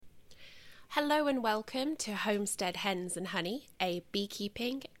Hello and welcome to Homestead Hens and Honey, a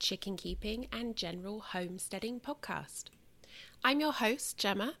beekeeping, chicken keeping and general homesteading podcast. I'm your host,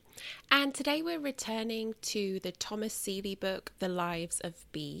 Gemma, and today we're returning to the Thomas Seeley book, The Lives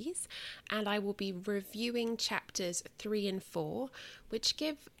of Bees, and I will be reviewing chapters 3 and 4, which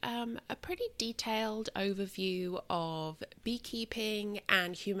give a pretty detailed overview of beekeeping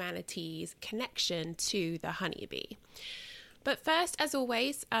and humanity's connection to the honeybee. But first, as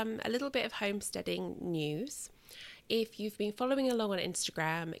always, a little bit of homesteading news. If you've been following along on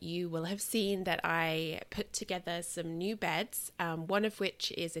Instagram, you will have seen that I put together some new beds, one of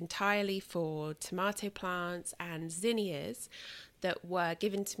which is entirely for tomato plants and zinnias that were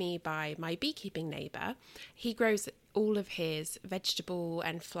given to me by my beekeeping neighbour. He grows all of his vegetable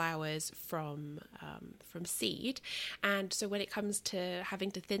and flowers from seed, and so when it comes to having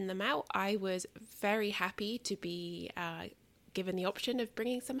to thin them out, I was very happy to be given the option of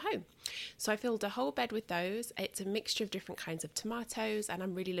bringing some home. So I filled a whole bed with those. It's a mixture of different kinds of tomatoes, and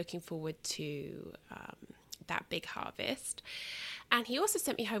I'm really looking forward to that big harvest. And he also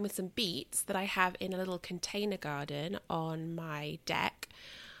sent me home with some beets that I have in a little container garden on my deck.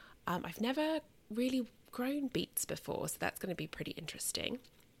 I've never really grown beets before, so that's going to be pretty interesting.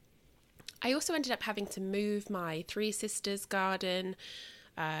 I also ended up having to move my Three Sisters garden,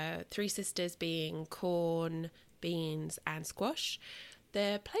 Three Sisters being corn, beans and squash.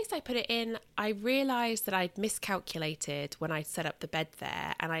 The place I put it in, I realised that I'd miscalculated when I set up the bed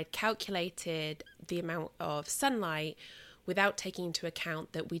there, and I'd calculated the amount of sunlight without taking into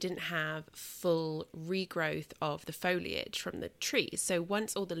account that we didn't have full regrowth of the foliage from the trees. So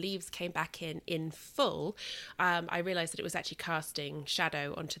once all the leaves came back in full, I realised that it was actually casting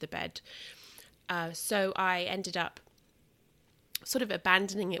shadow onto the bed. So I ended up sort of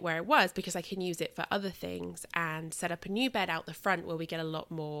abandoning it where it was because I can use it for other things, and set up a new bed out the front where we get a lot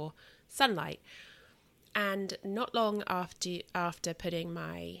more sunlight. And not long after putting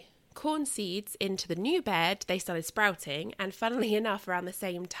my corn seeds into the new bed, they started sprouting, and funnily enough, around the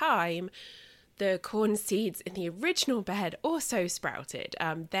same time, the corn seeds in the original bed also sprouted.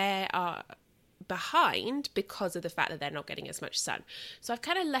 They are behind because of the fact that they're not getting as much sun. So I've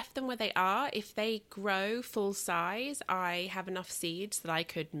kind of left them where they are. If they grow full size, I have enough seeds that I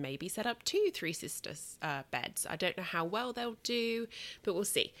could maybe set up 2 Three Sisters beds. I don't know how well they'll do, but we'll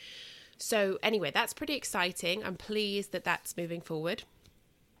see. So anyway, that's pretty exciting. I'm pleased that that's moving forward.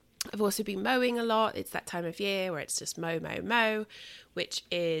 I've also been mowing a lot. It's that time of year where it's just mow, which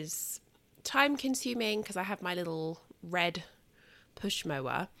is time consuming because I have my little red push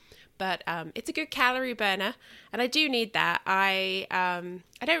mower. But it's a good calorie burner, and I do need that. I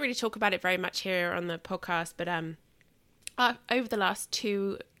don't really talk about it very much here on the podcast, but over the last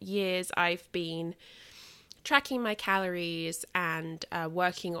 2 years, I've been tracking my calories and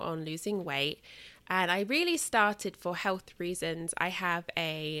working on losing weight. And I really started for health reasons. I have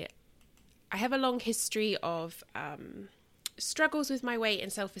a long history of struggles with my weight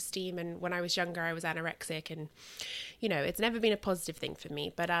and self-esteem, and when I was younger I was anorexic, and it's never been a positive thing for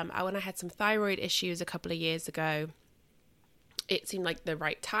me. But when I had some thyroid issues a couple of years ago, it seemed like the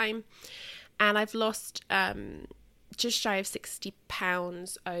right time, and I've lost just shy of 60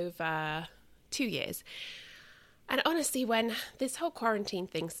 pounds over 2 years. And honestly, when this whole quarantine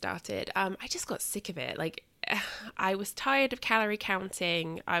thing started, I just got sick of it. Like, I was tired of calorie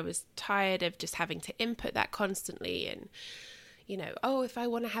counting. I was tired of just having to input that constantly, and if I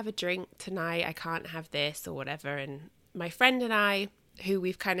want to have a drink tonight, I can't have this or whatever. And my friend and I, who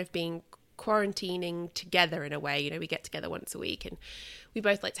we've kind of been quarantining together in a way, we get together once a week and we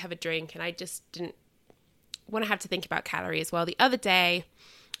both like to have a drink, and I just didn't want to have to think about calories. Well, the other day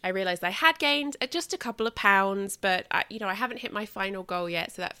I realized I had gained just a couple of pounds, but I haven't hit my final goal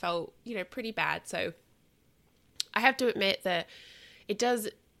yet, so that felt pretty bad. So I have to admit that it does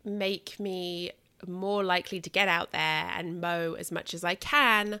make me more likely to get out there and mow as much as I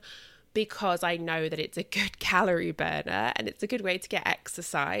can, because I know that it's a good calorie burner and it's a good way to get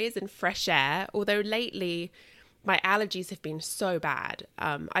exercise and fresh air. Although lately my allergies have been so bad.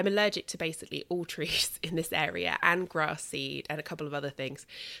 I'm allergic to basically all trees in this area and grass seed and a couple of other things,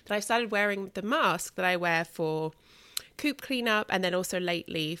 that I've started wearing the mask that I wear for coop cleanup, and then also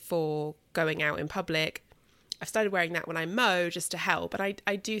lately for going out in public. I've started wearing that when I mow just to help, and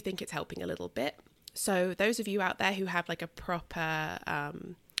I do think it's helping a little bit. So those of you out there who have like a proper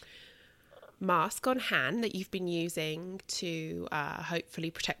mask on hand that you've been using to hopefully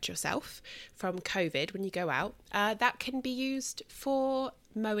protect yourself from COVID when you go out, that can be used for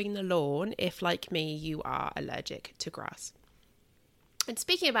mowing the lawn if, like me, you are allergic to grass. And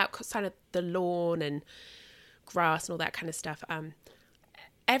speaking about kind of the lawn and grass and all that kind of stuff,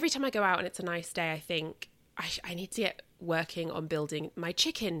 every time I go out and it's a nice day, I think I need to get working on building my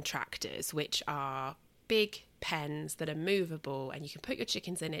chicken tractors, which are big pens that are movable, and you can put your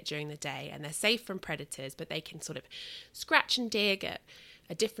chickens in it during the day, and they're safe from predators, but they can sort of scratch and dig at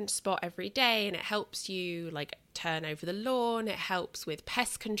a different spot every day, and it helps you like turn over the lawn. It helps with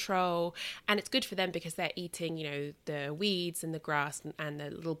pest control, and it's good for them because they're eating, you know, the weeds and the grass and the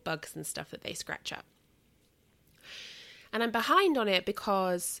little bugs and stuff that they scratch up. And I'm behind on it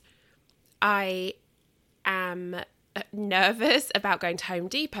because I am nervous about going to Home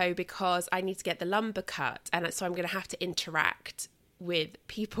Depot because I need to get the lumber cut, and so I'm going to have to interact with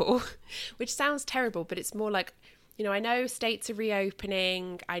people, which sounds terrible, but it's more like, you know, I know states are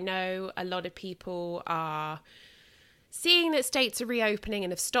reopening. I know a lot of people are seeing that states are reopening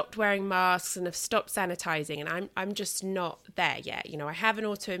and have stopped wearing masks and have stopped sanitizing, and I'm just not there yet. You know, I have an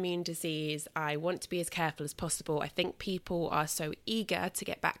autoimmune disease. I want to be as careful as possible. I think people are so eager to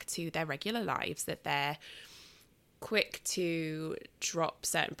get back to their regular lives that they're quick to drop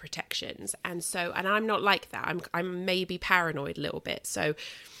certain protections. And I'm not like that. I'm maybe paranoid a little bit. So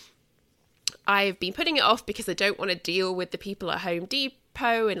I've been putting it off because I don't want to deal with the people at Home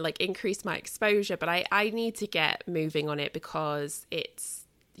Depot and like increase my exposure, but I need to get moving on it because it's,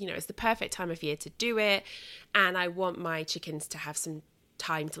 you know, it's the perfect time of year to do it, and I want my chickens to have some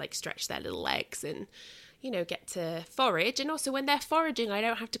time to like stretch their little legs and, you know, get to forage. And also when they're foraging, I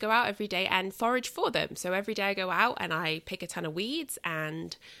don't have to go out every day and forage for them. So every day I go out and I pick a ton of weeds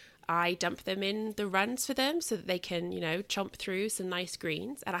and I dump them in the runs for them so that they can, you know, chomp through some nice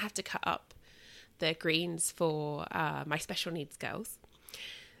greens. And I have to cut up the greens for my special needs girls.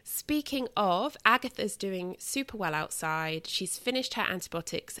 Speaking of, Agatha's doing super well outside. She's finished her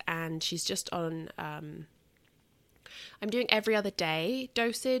antibiotics and she's just on I'm doing every other day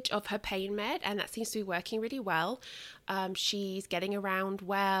dosage of her pain med, and that seems to be working really well. She's getting around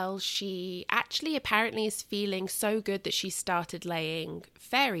well. She actually apparently is feeling so good that she started laying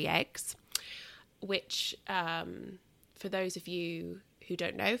fairy eggs, which for those of you who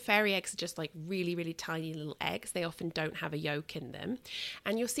don't know, fairy eggs are just like really, really tiny little eggs. They often don't have a yolk in them.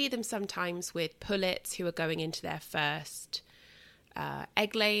 And you'll see them sometimes with pullets who are going into their first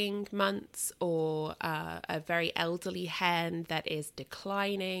egg laying months, or a very elderly hen that is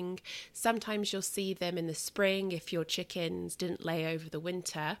declining. Sometimes you'll see them in the spring if your chickens didn't lay over the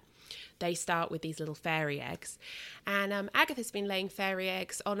winter. They start with these little fairy eggs. And Agatha's been laying fairy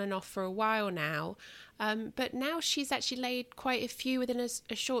eggs on and off for a while now. But now she's actually laid quite a few within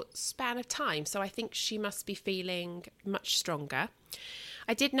a short span of time. So I think she must be feeling much stronger.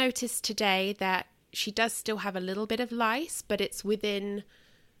 I did notice today that she does still have a little bit of lice, but it's within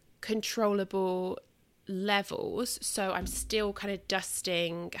controllable levels. So I'm still kind of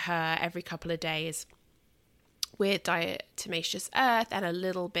dusting her every couple of days with diatomaceous earth and a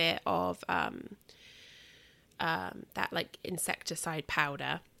little bit of that like insecticide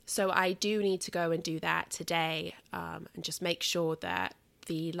powder. So I do need to go and do that today and just make sure that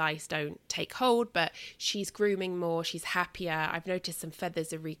the lice don't take hold, but she's grooming more, she's happier. I've noticed some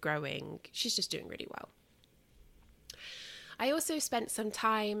feathers are regrowing. She's just doing really well. I also spent some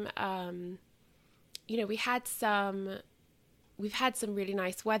time, we've had some really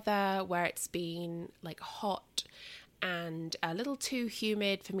nice weather where it's been like hot and a little too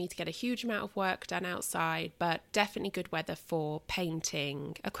humid for me to get a huge amount of work done outside, but definitely good weather for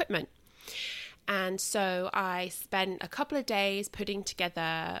painting equipment. And so I spent a couple of days putting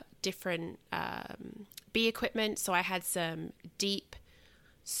together different bee equipment. So I had some deep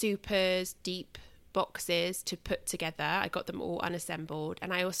boxes to put together. I got them all unassembled.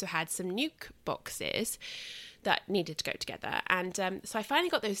 And I also had some nuke boxes that needed to go together. And so I finally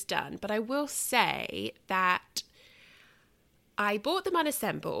got those done. But I will say that I bought them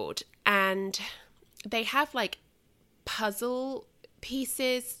unassembled, and they have like puzzle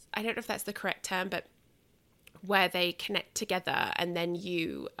pieces. I don't know if that's the correct term, but where they connect together and then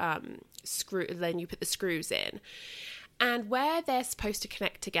you put the screws in. And where they're supposed to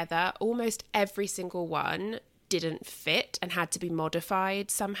connect together, almost every single one didn't fit and had to be modified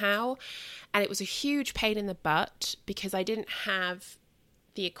somehow. And it was a huge pain in the butt because I didn't have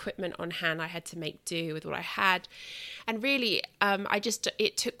the equipment on hand. I had to make do with what I had. And really,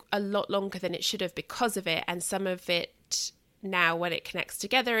 it took a lot longer than it should have because of it. And some of it, now when it connects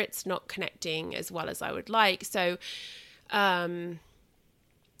together, it's not connecting as well as I would like. So I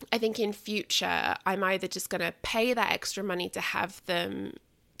think in future, I'm either just going to pay that extra money to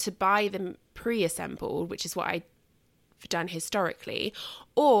buy them pre-assembled, which is what I've done historically,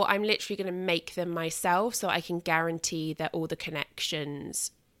 or I'm literally going to make them myself so I can guarantee that all the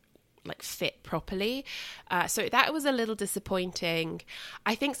connections like fit properly. So that was a little disappointing.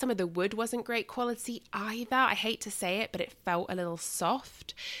 I think some of the wood wasn't great quality either. I hate to say it, but it felt a little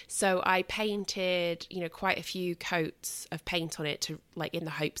soft. So I painted, quite a few coats of paint on it to like in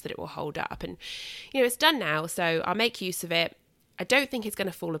the hopes that it will hold up. And, it's done now, so I'll make use of it. I don't think it's going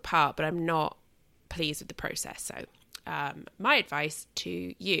to fall apart, but I'm not pleased with the process. So my advice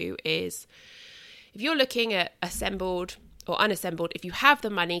to you is, if you're looking at assembled or unassembled, if you have the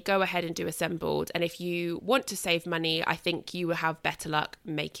money, go ahead and do assembled. And if you want to save money, I think you will have better luck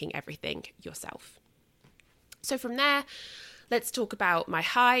making everything yourself. So from there, let's talk about my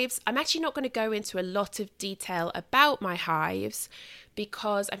hives. I'm actually not going to go into a lot of detail about my hives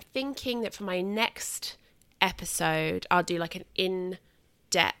because I'm thinking that for my next episode, I'll do like an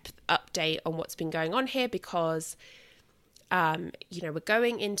in-depth update on what's been going on here because we're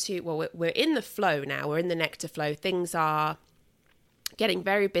going into, we're in the flow now. We're in the nectar flow. Things are getting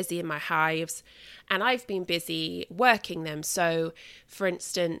very busy in my hives and I've been busy working them. So for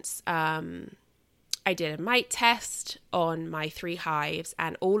instance, I did a mite test on my 3 hives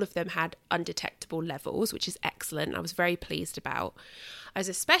and all of them had undetectable levels, which is excellent. I was very pleased about. I was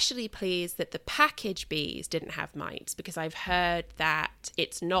especially pleased that the package bees didn't have mites because I've heard that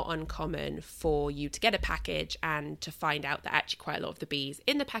it's not uncommon for you to get a package and to find out that actually quite a lot of the bees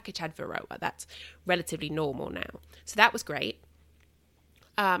in the package had Varroa. That's relatively normal now. So that was great.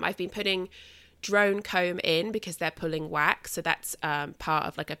 I've been putting drone comb in because they're pulling wax. So that's part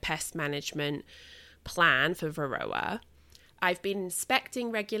of like a pest management plan for Varroa. I've been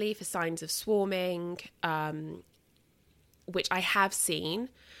inspecting regularly for signs of swarming, which I have seen.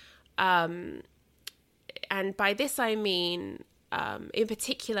 And by this, I mean, in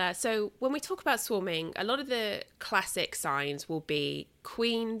particular, so when we talk about swarming, a lot of the classic signs will be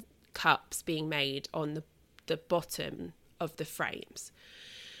queen cups being made on the bottom of the frames,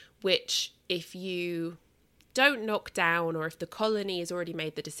 which if you don't knock down or if the colony has already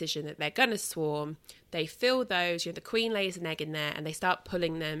made the decision that they're going to swarm, they fill those, the queen lays an egg in there and they start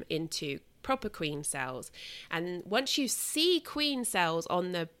pulling them into proper queen cells. And once you see queen cells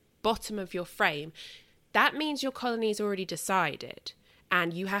on the bottom of your frame, that means your colony's already decided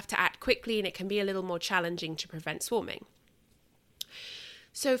and you have to act quickly and it can be a little more challenging to prevent swarming.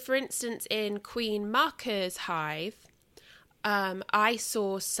 So for instance, in Queen Marker's hive, I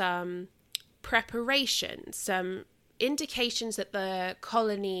saw some preparation, some indications that the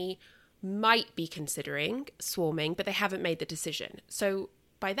colony might be considering swarming, but they haven't made the decision. So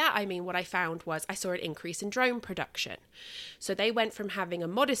by that, I mean, what I found was I saw an increase in drone production. So they went from having a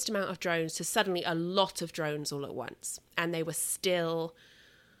modest amount of drones to suddenly a lot of drones all at once. And they were still,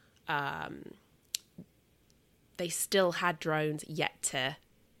 they still had drones yet to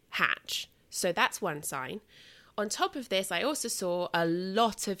hatch. So that's one sign. On top of this, I also saw a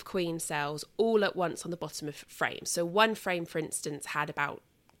lot of queen cells all at once on the bottom of frames. So one frame, for instance, had about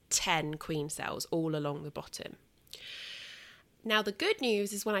 10 queen cells all along the bottom. Now, the good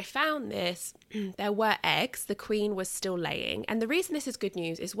news is when I found this, there were eggs. The queen was still laying. And the reason this is good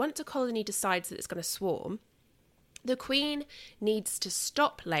news is once a colony decides that it's going to swarm, the queen needs to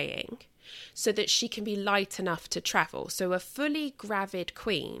stop laying so that she can be light enough to travel. So a fully gravid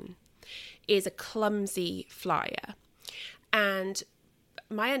queen is a clumsy flyer. And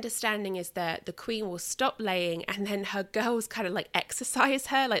my understanding is that the queen will stop laying and then her girls kind of like exercise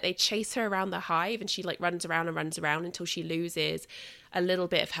her, like they chase her around the hive and she like runs around until she loses a little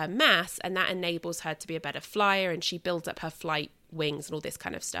bit of her mass, and that enables her to be a better flyer and she builds up her flight wings and all this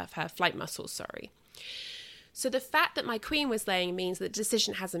kind of stuff, her flight muscles, sorry. So the fact that my queen was laying means that the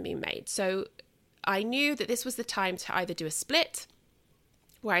decision hasn't been made. So I knew that this was the time to either do a split,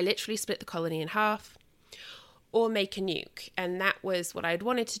 where I literally split the colony in half, or make a nuke. And that was what I'd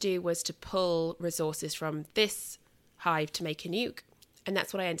wanted to do, was to pull resources from this hive to make a nuke. And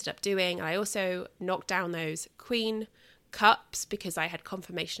that's what I ended up doing. I also knocked down those queen cups because I had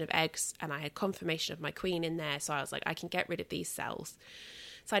confirmation of eggs and I had confirmation of my queen in there. So I was like, I can get rid of these cells.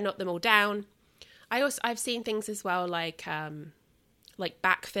 So I knocked them all down. I've seen things as well like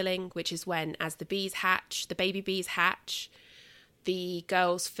backfilling, which is when, as the bees hatch, the baby bees hatch, the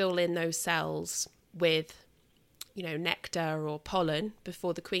girls fill in those cells with, nectar or pollen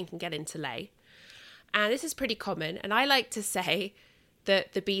before the queen can get into lay. And this is pretty common. And I like to say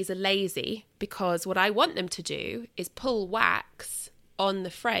that the bees are lazy because what I want them to do is pull wax on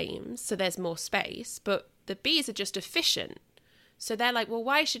the frames so there's more space. But the bees are just efficient. So they're like, well,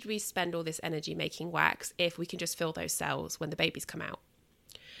 why should we spend all this energy making wax if we can just fill those cells when the babies come out?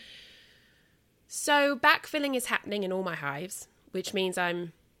 So backfilling is happening in all my hives, which means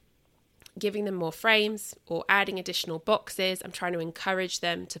I'm giving them more frames or adding additional boxes. I'm trying to encourage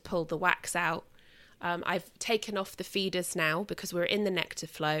them to pull the wax out. I've taken off the feeders now because we're in the nectar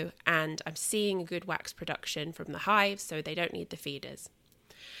flow, and I'm seeing a good wax production from the hives, so they don't need the feeders.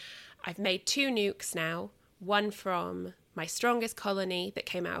 I've made 2 nukes now, one from my strongest colony that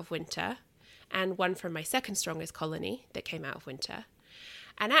came out of winter, and one from my second strongest colony that came out of winter.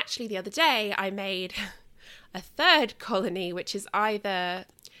 And actually the other day I made a 3rd colony, which is either...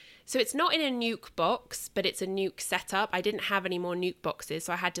 So it's not in a nuke box, but it's a nuke setup. I didn't have any more nuke boxes,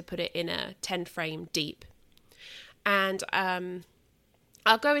 so I had to put it in a 10 frame deep. And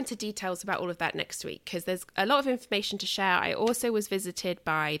I'll go into details about all of that next week because there's a lot of information to share. I also was visited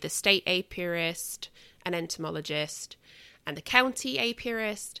by the state apiarist, an entomologist, and the county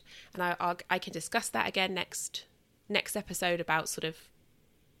apiarist. And I can discuss that again next episode about sort of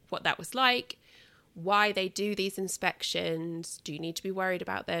what that was like, why they do these inspections, do you need to be worried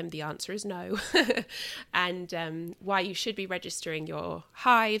about them? The answer is no. And why you should be registering your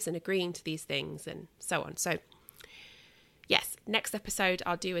hives and agreeing to these things and so on. So yes, next episode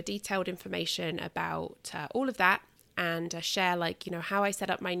I'll do a detailed information about all of that and share how I set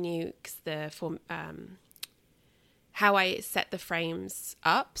up my nukes, how I set the frames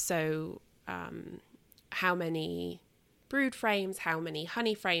up. So how many brood frames, how many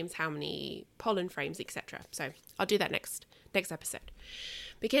honey frames, how many pollen frames, etc. So I'll do that next episode.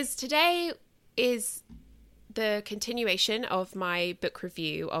 Because today is the continuation of my book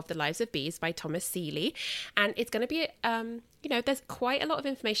review of The Lives of Bees by Thomas Seeley. And it's going to be, there's quite a lot of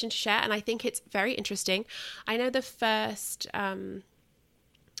information to share, and I think it's very interesting. I know the first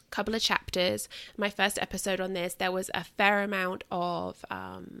couple of chapters, my first episode on this, there was a fair amount of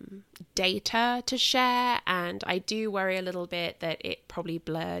data to share, and I do worry a little bit that it probably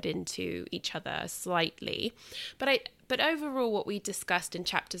blurred into each other slightly. But overall, what we discussed in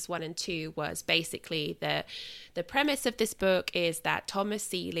chapters 1 and 2 was basically the premise of this book is that Thomas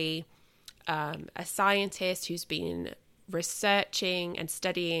Seeley, a scientist who's been researching and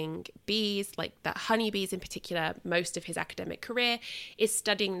studying bees, like the honeybees in particular, most of his academic career, is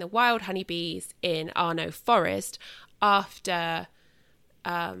studying the wild honeybees in Arno Forest after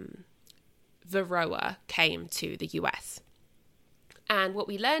Varroa came to the US. And what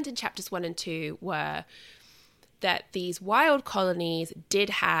we learned in chapters 1 and 2 were that these wild colonies did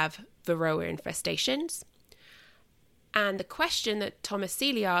have Varroa infestations. And the question that Thomas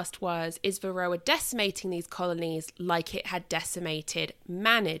Seeley asked was, is Varroa decimating these colonies like it had decimated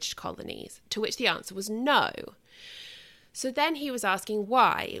managed colonies? To which the answer was no. So then he was asking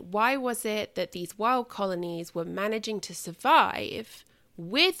why. Why was it that these wild colonies were managing to survive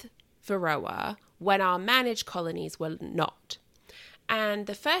with Varroa when our managed colonies were not? And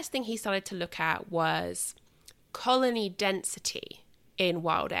the first thing he started to look at was colony density in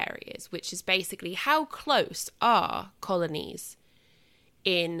wild areas, which is basically how close are colonies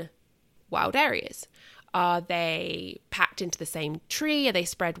in wild areas? Are they packed into the same tree? Are they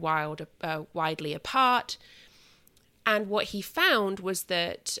spread widely apart? And what he found was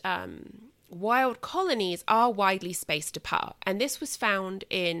that wild colonies are widely spaced apart. And this was found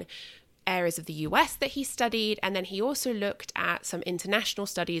in areas of the US that he studied, and then he also looked at some international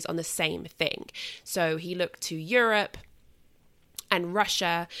studies on the same thing. So he looked to Europe and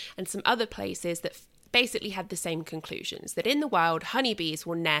Russia and some other places that basically had the same conclusions, that in the wild, honeybees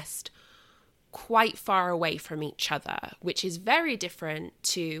will nest quite far away from each other, which is very different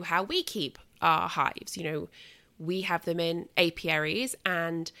to how we keep our hives. We have them in apiaries,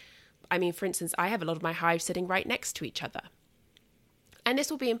 and for instance, I have a lot of my hives sitting right next to each other. And this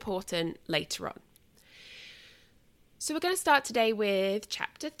will be important later on. So we're going to start today with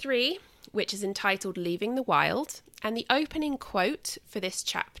chapter 3, which is entitled Leaving the Wild. And the opening quote for this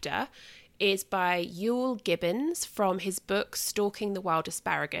chapter is by Euell Gibbons from his book Stalking the Wild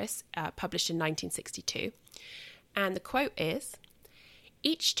Asparagus, published in 1962. And the quote is,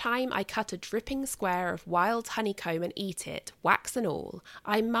 "Each time I cut a dripping square of wild honeycomb and eat it, wax and all,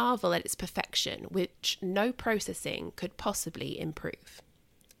 I marvel at its perfection, which no processing could possibly improve."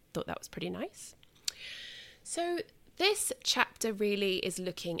 Thought that was pretty nice. So this chapter really is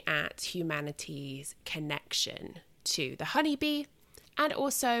looking at humanity's connection to the honeybee and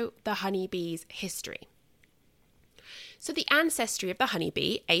also the honeybee's history. So the ancestry of the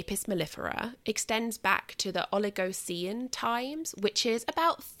honeybee, Apis mellifera, extends back to the Oligocene times, which is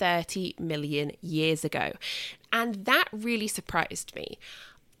about 30 million years ago. And that really surprised me.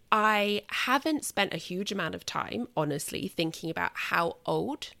 I haven't spent a huge amount of time, honestly, thinking about how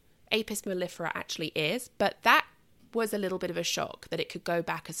old Apis mellifera actually is, but that was a little bit of a shock that it could go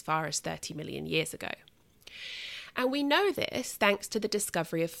back as far as 30 million years ago. And we know this thanks to the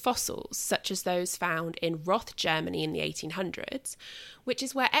discovery of fossils, such as those found in Roth, Germany in the 1800s, which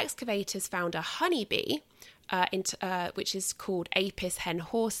is where excavators found a honeybee, which is called Apis hen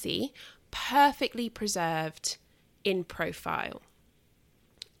horsey, perfectly preserved in profile.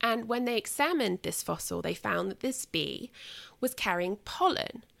 And when they examined this fossil, they found that this bee was carrying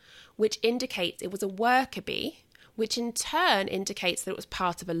pollen, which indicates it was a worker bee, which in turn indicates that it was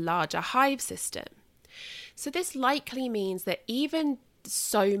part of a larger hive system. So this likely means that even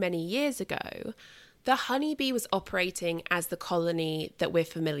so many years ago, the honeybee was operating as the colony that we're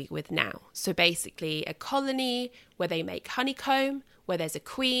familiar with now. So basically a colony where they make honeycomb, where there's a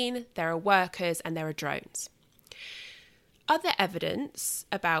queen, there are workers, and there are drones. Other evidence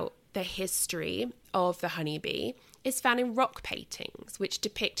about the history of the honeybee is found in rock paintings, which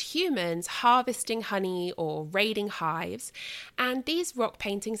depict humans harvesting honey or raiding hives. And these rock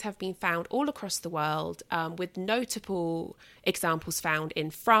paintings have been found all across the world, with notable examples found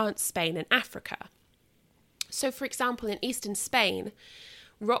in France, Spain, and Africa. So, for example, in eastern Spain,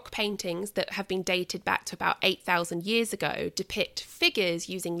 rock paintings that have been dated back to about 8,000 years ago depict figures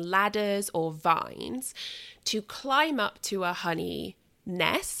using ladders or vines to climb up to a honey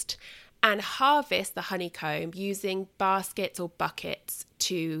nest and harvest the honeycomb using baskets or buckets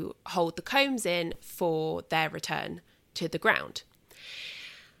to hold the combs in for their return to the ground.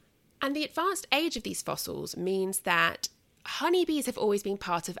 And the advanced age of these fossils means that honeybees have always been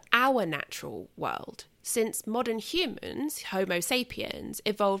part of our natural world, since modern humans, Homo sapiens,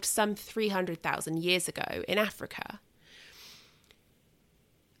 evolved some 300,000 years ago in Africa.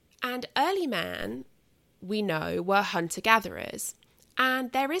 And early man, we know, were hunter-gatherers.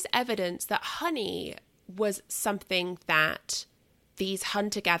 And there is evidence that honey was something that these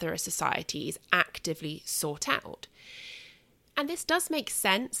hunter-gatherer societies actively sought out. And this does make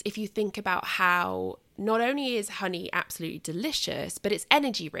sense if you think about how not only is honey absolutely delicious, but it's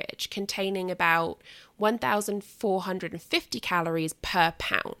energy rich, containing about 1,450 calories per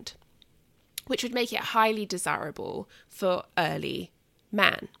pound, which would make it highly desirable for early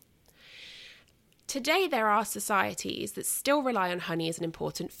man. Today, there are societies that still rely on honey as an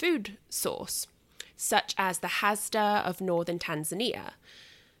important food source, such as the Hasda of northern Tanzania.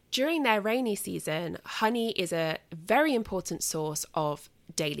 During their rainy season, honey is a very important source of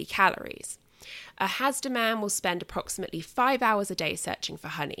daily calories. A Hasda man will spend approximately 5 hours a day searching for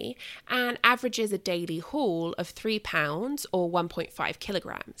honey and averages a daily haul of 3 pounds or 1.5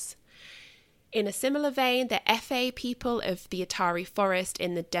 kilograms. In a similar vein, the Efe people of the Atari Forest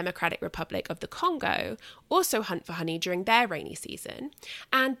in the Democratic Republic of the Congo also hunt for honey during their rainy season,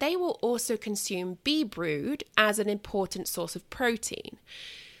 and they will also consume bee brood as an important source of protein.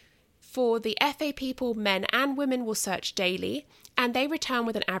 For the Efe people, men and women will search daily, and they return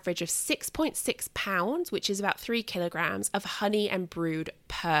with an average of 6.6 pounds, which is about 3 kilograms, of honey and brood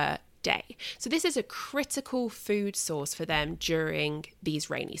per day. So this is a critical food source for them during these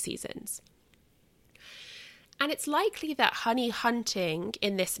rainy seasons. And it's likely that honey hunting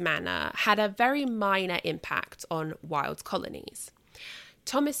in this manner had a very minor impact on wild colonies.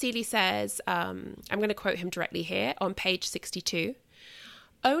 Thomas Seeley says, I'm going to quote him directly here on page 62,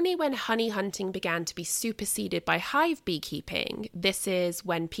 "Only when honey hunting began to be superseded by hive beekeeping, this is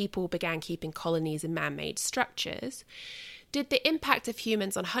when people began keeping colonies in man-made structures, did the impact of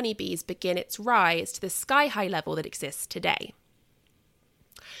humans on honeybees begin its rise to the sky-high level that exists today."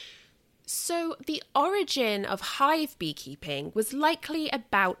 So the origin of hive beekeeping was likely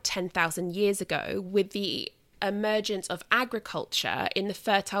about 10,000 years ago with the emergence of agriculture in the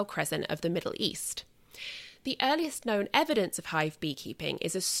Fertile Crescent of the Middle East. The earliest known evidence of hive beekeeping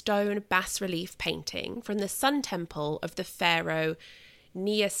is a stone bas-relief painting from the sun temple of the pharaoh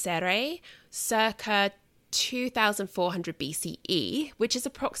Niasere circa 2400 BCE, which is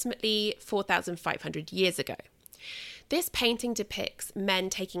approximately 4,500 years ago. This painting depicts men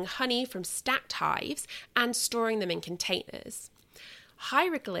taking honey from stacked hives and storing them in containers.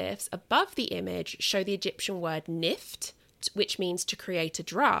 Hieroglyphs above the image show the Egyptian word nift, which means to create a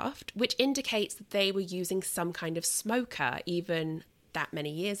draft, which indicates that they were using some kind of smoker even that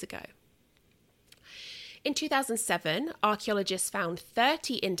many years ago. In 2007, archaeologists found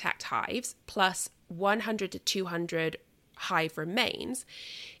 30 intact hives plus 100 to 200 hive remains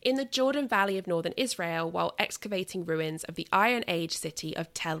in the Jordan Valley of northern Israel while excavating ruins of the Iron Age city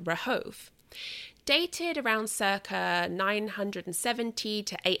of Tel Rehov. Dated around circa 970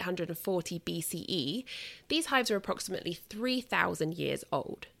 to 840 BCE, these hives are approximately 3,000 years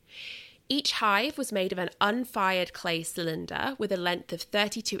old. Each hive was made of an unfired clay cylinder with a length of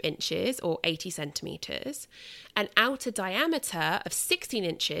 32 inches or 80 centimetres, an outer diameter of 16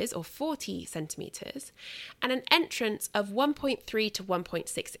 inches or 40 centimetres, and an entrance of 1.3 to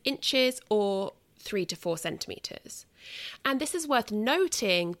 1.6 inches or 3 to 4 centimetres. And this is worth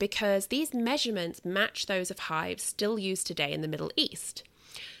noting because these measurements match those of hives still used today in the Middle East.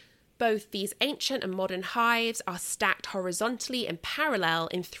 Both these ancient and modern hives are stacked horizontally and parallel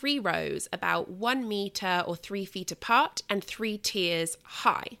in 3 rows about 1 metre or 3 feet apart and 3 tiers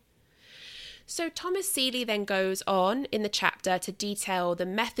high. So Thomas Seeley then goes on in the chapter to detail the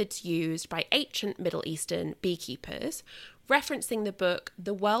methods used by ancient Middle Eastern beekeepers, referencing the book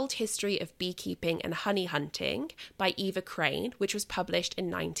The World History of Beekeeping and Honey Hunting by Eva Crane, which was published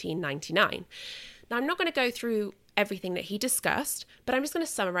in 1999. Now, I'm not going to go through everything that he discussed, but I'm just going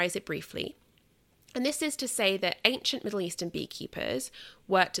to summarize it briefly. And this is to say that ancient Middle Eastern beekeepers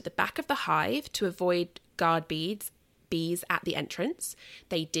worked at the back of the hive to avoid guard bees at the entrance.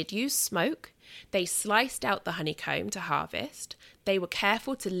 They did use smoke. They sliced out the honeycomb to harvest. They were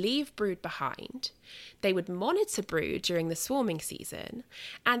careful to leave brood behind. They would monitor brood during the swarming season,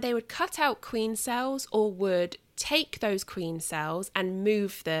 and they would cut out queen cells or would take those queen cells and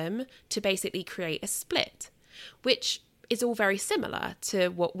move them to basically create a split, which is all very similar to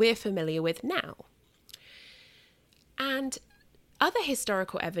what we're familiar with now. And other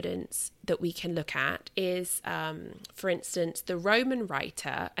historical evidence that we can look at is, for instance, the Roman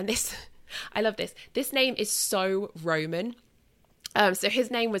writer, and this, I love this. This name is so Roman. So his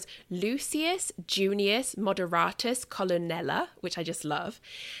name was Lucius Junius Moderatus Colonella, which I just love.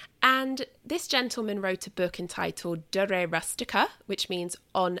 And this gentleman wrote a book entitled De Re Rustica, which means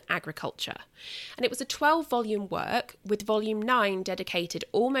On Agriculture. And it was a 12-volume work with volume 9 dedicated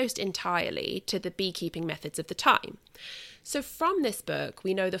almost entirely to the beekeeping methods of the time. So from this book,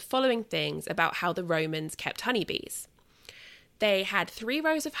 we know the following things about how the Romans kept honeybees. They had 3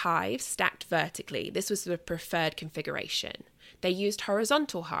 rows of hives stacked vertically. This was the preferred configuration. They used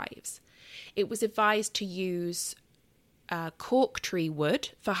horizontal hives. It was advised to use cork tree wood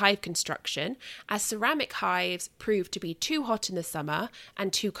for hive construction, as ceramic hives proved to be too hot in the summer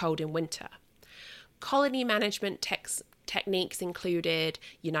and too cold in winter. Colony management techniques included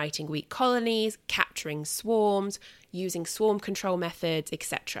uniting weak colonies, capturing swarms, using swarm control methods,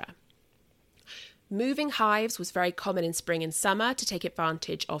 etc. Moving hives was very common in spring and summer to take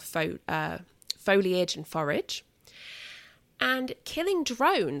advantage of foliage and forage. And killing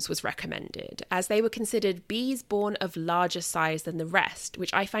drones was recommended, as they were considered bees born of larger size than the rest,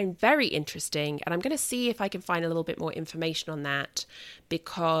 which I find very interesting. And I'm going to see if I can find a little bit more information on that,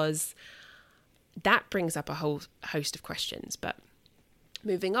 because that brings up a whole host of questions. But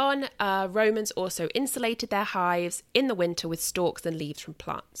moving on, Romans also insulated their hives in the winter with stalks and leaves from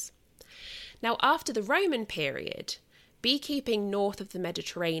plants. Now, after the Roman period, beekeeping north of the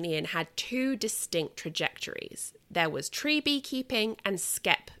Mediterranean had 2 distinct trajectories. There was tree beekeeping and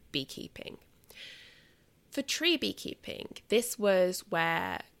skep beekeeping. For tree beekeeping, this was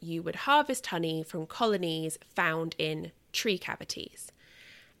where you would harvest honey from colonies found in tree cavities.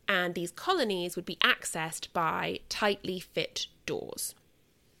 And these colonies would be accessed by tightly fit doors.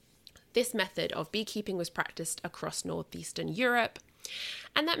 This method of beekeeping was practiced across northeastern Europe.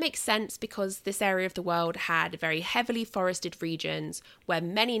 And that makes sense because this area of the world had very heavily forested regions where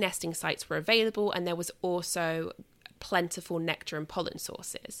many nesting sites were available, and there was also plentiful nectar and pollen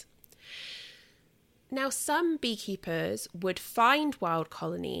sources. Now, some beekeepers would find wild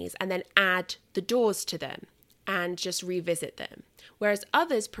colonies and then add the doors to them and just revisit them, whereas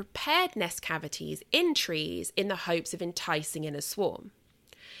others prepared nest cavities in trees in the hopes of enticing in a swarm.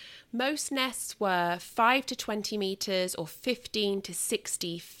 Most nests were 5 to 20 metres or 15 to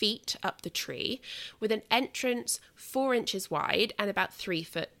 60 feet up the tree, with an entrance 4 inches wide and about 3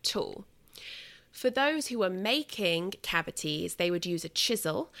 foot tall. For those who were making cavities, they would use a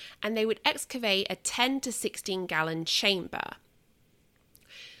chisel and they would excavate a 10 to 16 gallon chamber.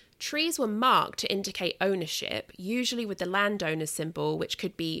 Trees were marked to indicate ownership, usually with the landowner symbol, which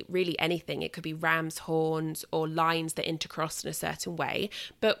could be really anything. It could be ram's horns or lines that intercrossed in a certain way,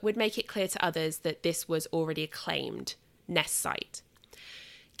 but would make it clear to others that this was already a claimed nest site.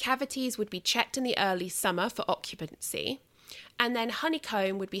 Cavities would be checked in the early summer for occupancy, and then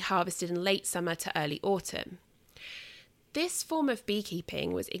honeycomb would be harvested in late summer to early autumn. This form of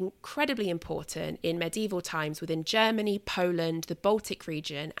beekeeping was incredibly important in medieval times within Germany, Poland, the Baltic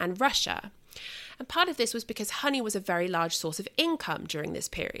region, and Russia. And part of this was because honey was a very large source of income during this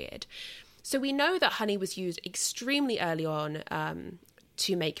period. So we know that honey was used extremely early on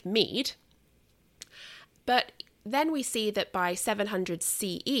to make mead. But then we see that by 700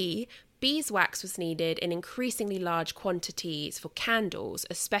 CE, beeswax was needed in increasingly large quantities for candles,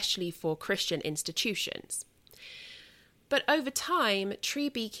 especially for Christian institutions. But over time, tree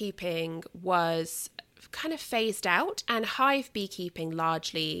beekeeping was kind of phased out, and hive beekeeping,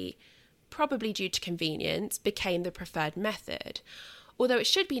 largely probably due to convenience, became the preferred method. Although it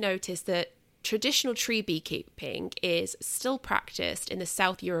should be noticed that traditional tree beekeeping is still practiced in the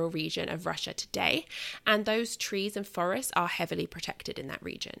South Ural region of Russia today, and those trees and forests are heavily protected in that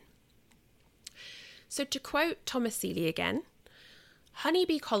region. So to quote Thomas Seeley again,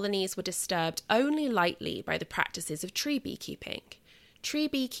 honeybee colonies were disturbed only lightly by the practices of tree beekeeping. Tree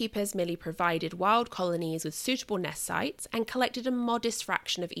beekeepers merely provided wild colonies with suitable nest sites and collected a modest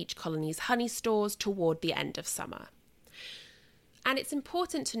fraction of each colony's honey stores toward the end of summer. And it's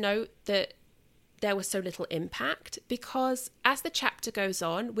important to note that there was so little impact because as the chapter goes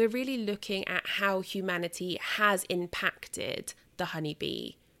on, we're really looking at how humanity has impacted the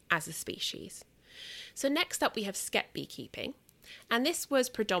honeybee as a species. So next up we have skep beekeeping. And this was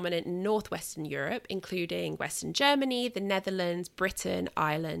predominant in northwestern Europe, including Western Germany, the Netherlands, Britain,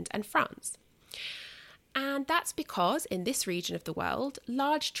 Ireland, and France. And that's because in this region of the world,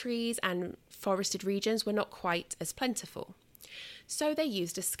 large trees and forested regions were not quite as plentiful. So they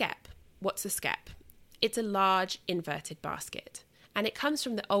used a skep. What's a skep? It's a large inverted basket. And it comes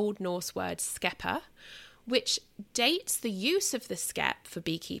from the Old Norse word skepa, which dates the use of the skep for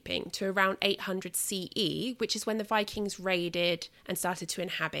beekeeping to around 800 CE, which is when the Vikings raided and started to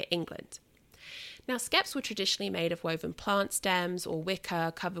inhabit England. Now, skeps were traditionally made of woven plant stems or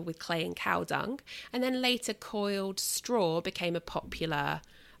wicker covered with clay and cow dung, and then later coiled straw became a popular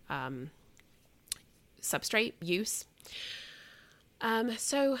substrate use.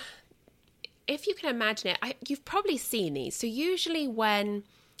 So if you can imagine it, you've probably seen these. So usually when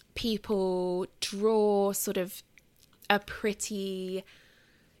people draw sort of a pretty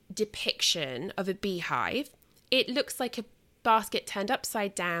depiction of a beehive, it looks like a basket turned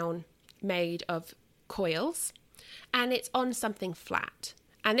upside down made of coils, and it's on something flat.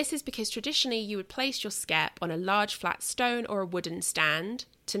 And this is because traditionally you would place your skep on a large flat stone or a wooden stand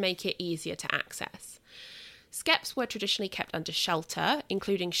to make it easier to access. Skeps were traditionally kept under shelter,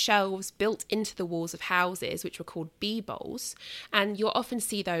 including shelves built into the walls of houses, which were called bee bowls, and you'll often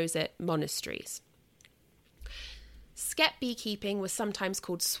see those at monasteries. Skep beekeeping was sometimes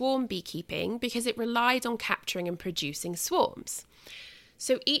called swarm beekeeping because it relied on capturing and producing swarms.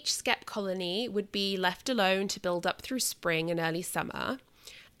 So each skep colony would be left alone to build up through spring and early summer,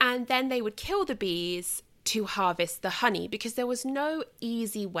 and then they would kill the bees to harvest the honey because there was no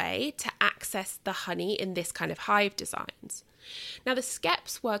easy way to access the honey in this kind of hive designs. Now, the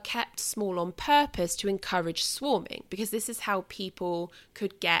skeps were kept small on purpose to encourage swarming because this is how people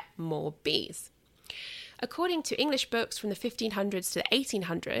could get more bees. According to English books from the 1500s to the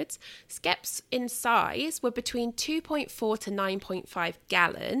 1800s, skeps in size were between 2.4 to 9.5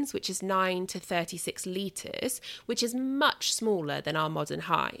 gallons, which is 9 to 36 litres, which is much smaller than our modern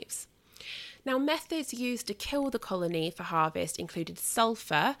hives. Now, methods used to kill the colony for harvest included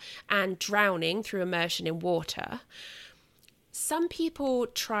sulphur and drowning through immersion in water. Some people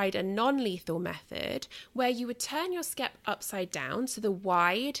tried a non-lethal method where you would turn your skep upside down so the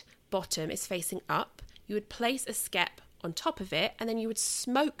wide bottom is facing up. You would place a skep on top of it and then you would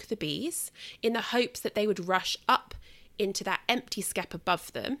smoke the bees in the hopes that they would rush up into that empty skep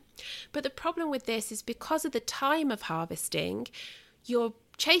above them. But the problem with this is because of the time of harvesting, you're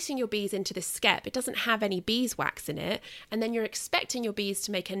chasing your bees into this skep. It doesn't have any beeswax in it, and then you're expecting your bees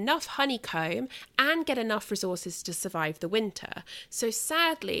to make enough honeycomb and get enough resources to survive the winter. So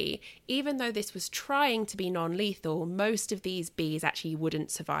sadly, even though this was trying to be non-lethal, most of these bees actually wouldn't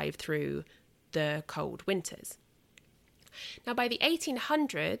survive through the cold winters. Now, by the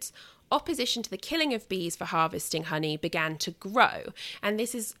 1800s, opposition to the killing of bees for harvesting honey began to grow, and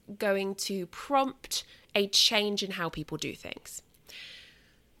this is going to prompt a change in how people do things.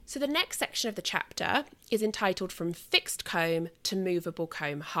 So the next section of the chapter is entitled From Fixed Comb to Movable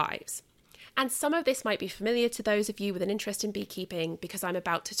Comb Hives. And some of this might be familiar to those of you with an interest in beekeeping because I'm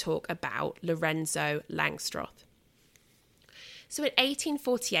about to talk about Lorenzo Langstroth. So in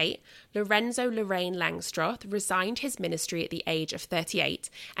 1848, Lorenzo Lorraine Langstroth resigned his ministry at the age of 38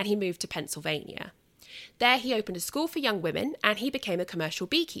 and he moved to Pennsylvania. There he opened a school for young women and he became a commercial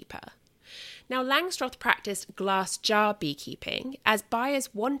beekeeper. Now, Langstroth practiced glass jar beekeeping as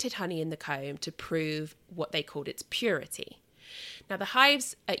buyers wanted honey in the comb to prove what they called its purity. Now, the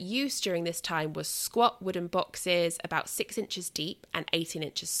hives at use during this time were squat wooden boxes about 6 inches deep and 18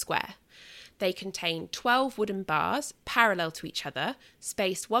 inches square. They contain 12 wooden bars parallel to each other,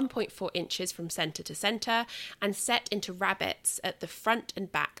 spaced 1.4 inches from centre to centre, and set into rabbets at the front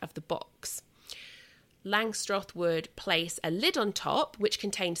and back of the box. Langstroth would place a lid on top, which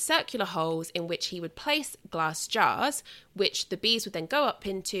contained circular holes in which he would place glass jars, which the bees would then go up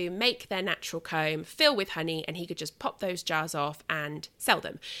into, make their natural comb, fill with honey, and he could just pop those jars off and sell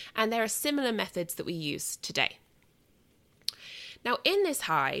them. And there are similar methods that we use today. Now, in this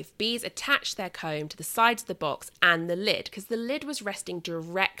hive, bees attached their comb to the sides of the box and the lid, because the lid was resting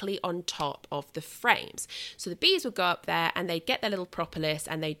directly on top of the frames. So the bees would go up there and they'd get their little propolis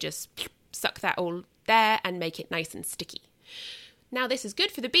and they'd just suck that all there and make it nice and sticky. Now, this is good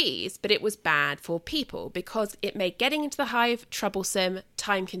for the bees, but it was bad for people because it made getting into the hive troublesome,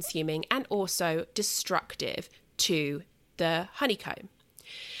 time-consuming, and also destructive to the honeycomb.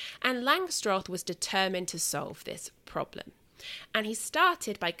 And Langstroth was determined to solve this problem. And he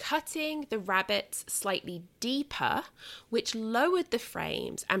started by cutting the rabbets slightly deeper, which lowered the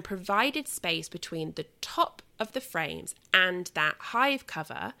frames and provided space between the top of the frames and that hive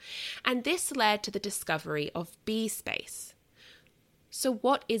cover. And this led to the discovery of bee space. So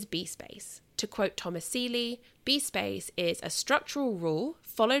what is bee space? To quote Thomas Seeley, bee space is a structural rule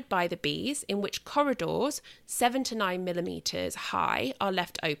followed by the bees in which corridors 7 to 9 millimeters high are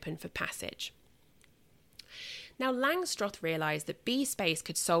left open for passage. Now, Langstroth realised that bee space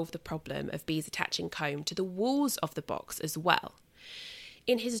could solve the problem of bees attaching comb to the walls of the box as well.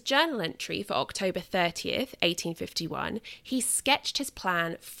 In his journal entry for October 30th, 1851, he sketched his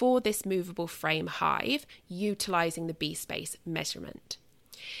plan for this movable frame hive, utilising the bee space measurement.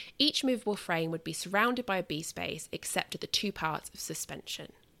 Each movable frame would be surrounded by a bee space except at the two parts of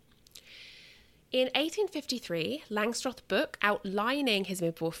suspension. In 1853, Langstroth's book outlining his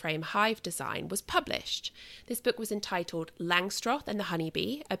movable frame hive design was published. This book was entitled Langstroth and the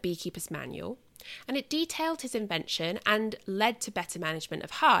Honeybee, A Beekeeper's Manual, and it detailed his invention and led to better management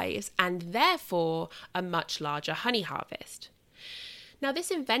of hives and therefore a much larger honey harvest. Now,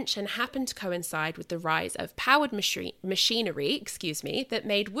 this invention happened to coincide with the rise of powered machinery that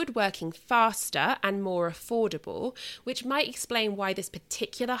made woodworking faster and more affordable, which might explain why this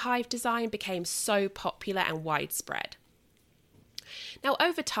particular hive design became so popular and widespread. Now,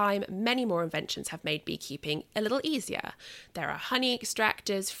 over time, many more inventions have made beekeeping a little easier. There are honey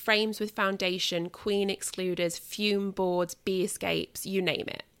extractors, frames with foundation, queen excluders, fume boards, bee escapes, you name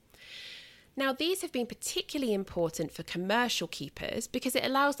it. Now, these have been particularly important for commercial keepers because it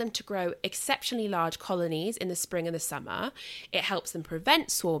allows them to grow exceptionally large colonies in the spring and the summer. It helps them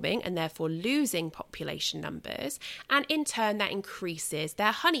prevent swarming and therefore losing population numbers, and in turn that increases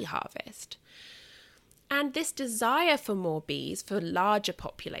their honey harvest. And this desire for more bees, for larger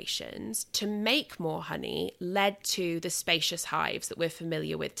populations, to make more honey led to the spacious hives that we're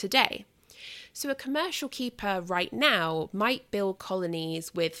familiar with today. So a commercial keeper right now might build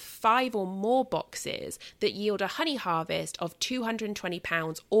colonies with 5 or more boxes that yield a honey harvest of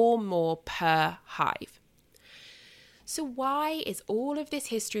 £220 or more per hive. So why is all of this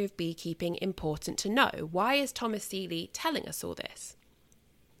history of beekeeping important to know? Why is Thomas Seeley telling us all this?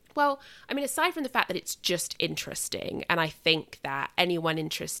 Well, I mean, aside from the fact that it's just interesting, and I think that anyone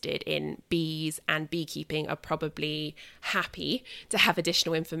interested in bees and beekeeping are probably happy to have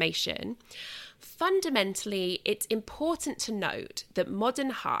additional information, fundamentally, it's important to note that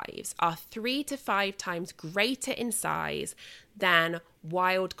modern hives are 3 to 5 times greater in size than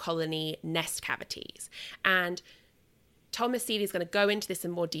wild colony nest cavities. And Thomas Seeley is going to go into this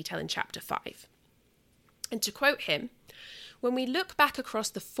in more detail in chapter 5. And to quote him, when we look back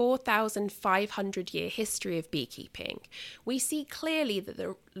across the 4,500-year history of beekeeping, we see clearly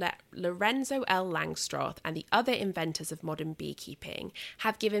that Lorenzo L. Langstroth and the other inventors of modern beekeeping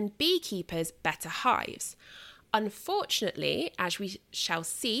have given beekeepers better hives. Unfortunately, as we shall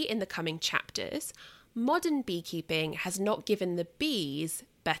see in the coming chapters, modern beekeeping has not given the bees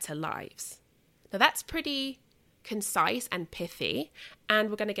better lives. Now that's pretty concise and pithy, and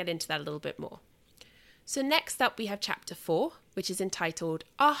we're going to get into that a little bit more. So next up we have chapter 4, which is entitled,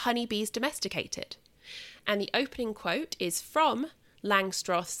 Are Honeybees Domesticated? And the opening quote is from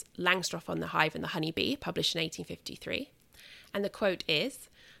Langstroth's Langstroth on the Hive and the Honeybee, published in 1853. And the quote is,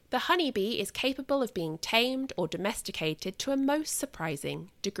 The honeybee is capable of being tamed or domesticated to a most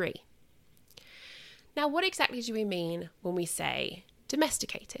surprising degree. Now, what exactly do we mean when we say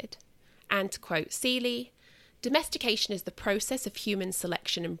domesticated? And to quote Seeley, domestication is the process of human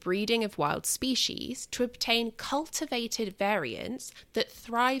selection and breeding of wild species to obtain cultivated variants that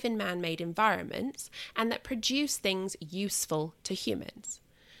thrive in man-made environments and that produce things useful to humans.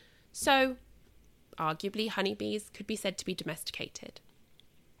 So, arguably, honeybees could be said to be domesticated.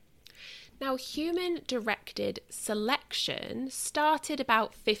 Now, human-directed selection started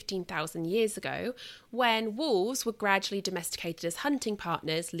about 15,000 years ago when wolves were gradually domesticated as hunting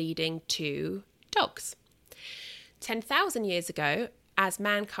partners, leading to dogs. 10,000 years ago, as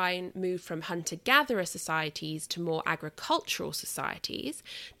mankind moved from hunter-gatherer societies to more agricultural societies,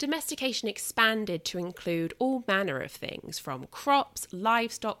 domestication expanded to include all manner of things, from crops,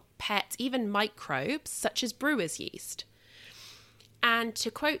 livestock, pets, even microbes such as brewer's yeast. And to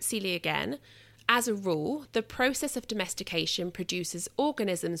quote Seeley again, as a rule, the process of domestication produces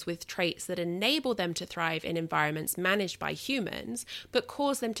organisms with traits that enable them to thrive in environments managed by humans, but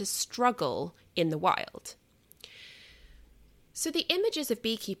cause them to struggle in the wild. So the images of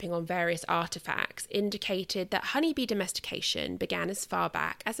beekeeping on various artifacts indicated that honeybee domestication began as far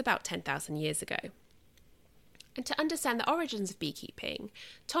back as about 10,000 years ago. And to understand the origins of beekeeping,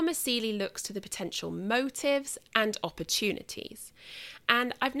 Thomas Seeley looks to the potential motives and opportunities.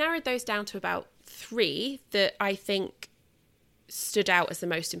 And I've narrowed those down to about 3 that I think stood out as the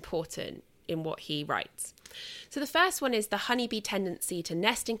most important in what he writes. So the first one is the honeybee tendency to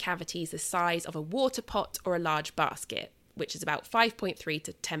nest in cavities the size of a water pot or a large basket, which is about 5.3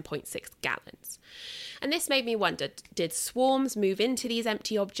 to 10.6 gallons. And this made me wonder, did swarms move into these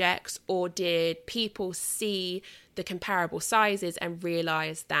empty objects, or did people see the comparable sizes and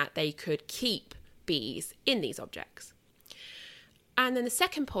realise that they could keep bees in these objects? And then the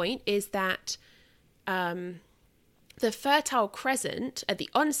second point is that the Fertile Crescent at the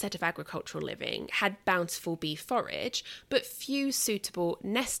onset of agricultural living had bountiful bee forage, but few suitable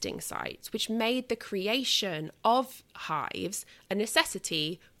nesting sites, which made the creation of hives a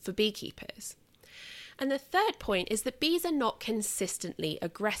necessity for beekeepers. And the third point is that bees are not consistently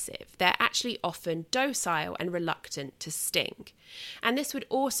aggressive. They're actually often docile and reluctant to sting. And this would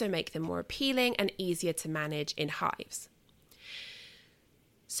also make them more appealing and easier to manage in hives.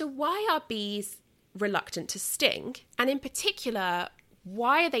 So why are bees reluctant to sting? And in particular,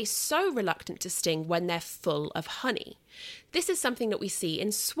 why are they so reluctant to sting when they're full of honey? This is something that we see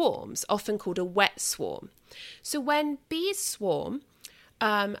in swarms, often called a wet swarm. So when bees swarm,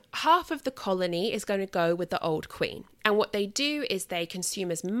 half of the colony is going to go with the old queen. And what they do is they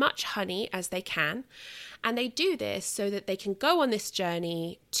consume as much honey as they can. And they do this so that they can go on this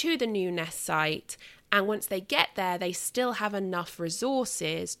journey to the new nest site. And once they get there, they still have enough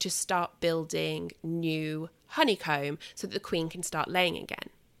resources to start building new honeycomb so that the queen can start laying again.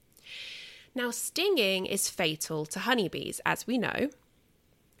 Now, stinging is fatal to honeybees, as we know.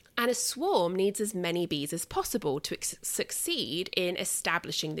 And a swarm needs as many bees as possible to succeed in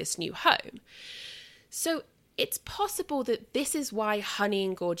establishing this new home. So it's possible that this is why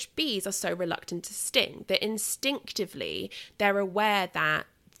honey-engorged bees are so reluctant to sting, that instinctively they're aware that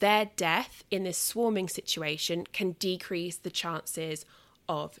their death in this swarming situation can decrease the chances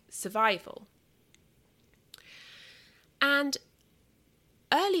of survival. And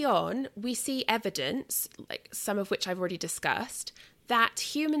early on, we see evidence, like some of which I've already discussed,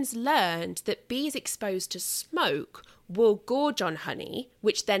 that humans learned that bees exposed to smoke will gorge on honey,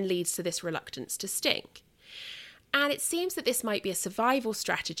 which then leads to this reluctance to sting. And it seems that this might be a survival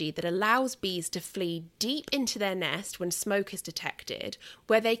strategy that allows bees to flee deep into their nest when smoke is detected,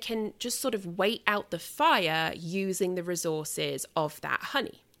 where they can just sort of wait out the fire using the resources of that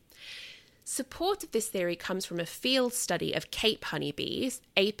honey. Support of this theory comes from a field study of Cape honeybees,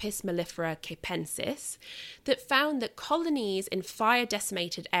 Apis mellifera capensis, that found that colonies in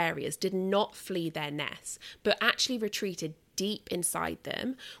fire-decimated areas did not flee their nests, but actually retreated deep inside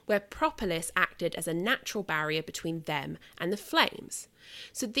them, where propolis acted as a natural barrier between them and the flames.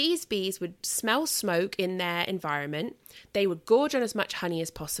 So these bees would smell smoke in their environment, they would gorge on as much honey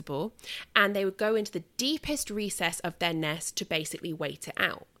as possible, and they would go into the deepest recess of their nest to basically wait it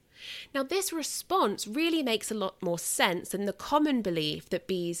out. Now, this response really makes a lot more sense than the common belief that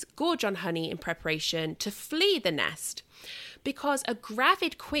bees gorge on honey in preparation to flee the nest, because a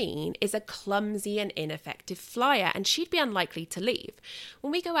gravid queen is a clumsy and ineffective flyer, and she'd be unlikely to leave. When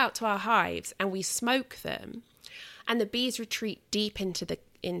we go out to our hives and we smoke them, and the bees retreat deep into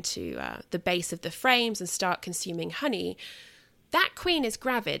the base of the frames and start consuming honey, that queen is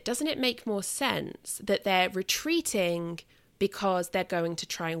gravid. Doesn't it make more sense that they're retreating because they're going to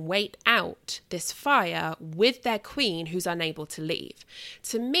try and wait out this fire with their queen who's unable to leave?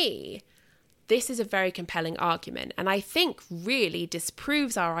 To me, this is a very compelling argument, and I think really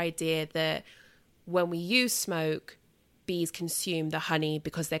disproves our idea that when we use smoke, bees consume the honey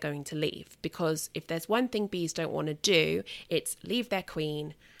because they're going to leave. Because if there's one thing bees don't want to do, it's leave their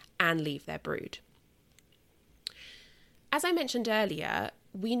queen and leave their brood. As I mentioned earlier,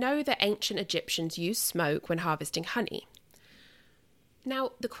 we know that ancient Egyptians used smoke when harvesting honey.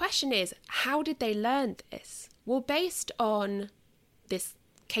 Now, the question is, how did they learn this? Well, based on this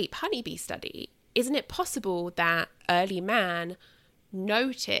Cape honeybee study, isn't it possible that early man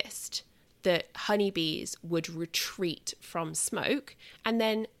noticed that honeybees would retreat from smoke and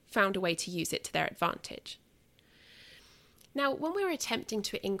then found a way to use it to their advantage? Now, when we're attempting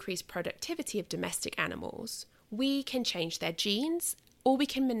to increase productivity of domestic animals, we can change their genes or we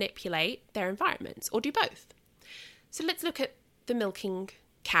can manipulate their environments or do both. So let's look at the milking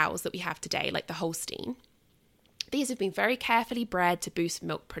cows that we have today, like the Holstein. These have been very carefully bred to boost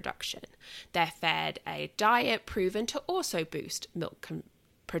milk production. They're fed a diet proven to also boost milk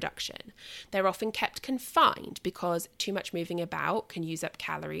production. They're often kept confined because too much moving about can use up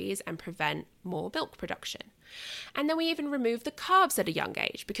calories and prevent more milk production. And then we even remove the calves at a young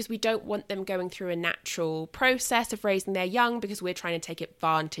age because we don't want them going through a natural process of raising their young because we're trying to take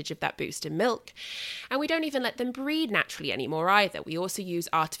advantage of that boost in milk. And we don't even let them breed naturally anymore either. We also use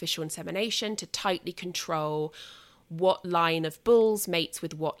artificial insemination to tightly control what line of bulls mates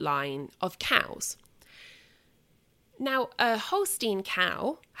with what line of cows. Now, a Holstein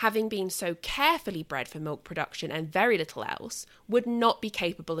cow, having been so carefully bred for milk production and very little else, would not be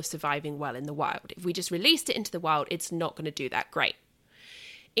capable of surviving well in the wild. If we just released it into the wild, it's not going to do that great.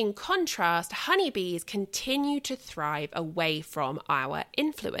 In contrast, honeybees continue to thrive away from our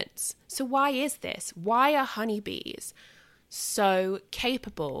influence. So why is this? Why are honeybees so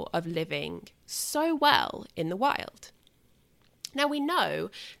capable of living so well in the wild? Now, we know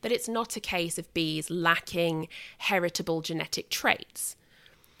that it's not a case of bees lacking heritable genetic traits.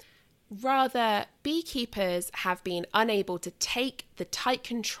 Rather, beekeepers have been unable to take the tight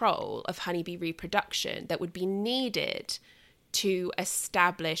control of honeybee reproduction that would be needed to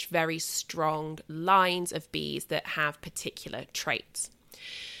establish very strong lines of bees that have particular traits.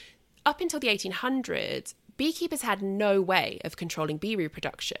 Up until the 1800s, beekeepers had no way of controlling bee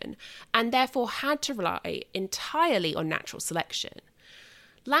reproduction and therefore had to rely entirely on natural selection.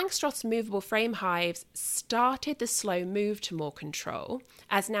 Langstroth's movable frame hives started the slow move to more control,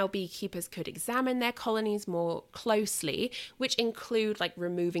 as now beekeepers could examine their colonies more closely, which include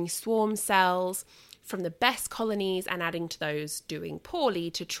removing swarm cells from the best colonies and adding to those doing poorly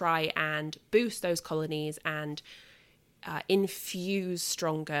to try and boost those colonies and infuse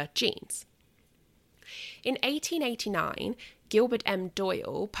stronger genes. In 1889, Gilbert M.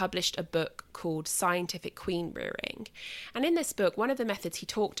 Doyle published a book called Scientific Queen Rearing. And in this book, one of the methods he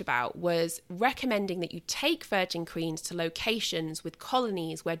talked about was recommending that you take virgin queens to locations with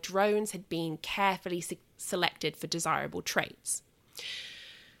colonies where drones had been carefully selected for desirable traits.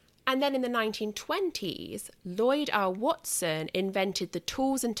 And then in the 1920s, Lloyd R. Watson invented the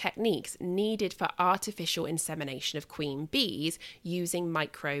tools and techniques needed for artificial insemination of queen bees using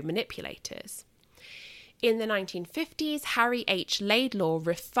micro-manipulators. In the 1950s, Harry H. Laidlaw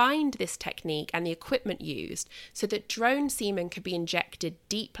refined this technique and the equipment used so that drone semen could be injected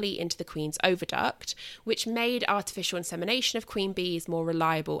deeply into the queen's oviduct, which made artificial insemination of queen bees more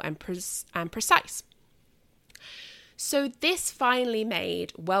reliable and precise. So this finally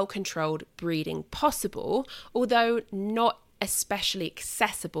made well-controlled breeding possible, although not especially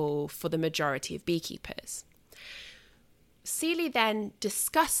accessible for the majority of beekeepers. Seeley then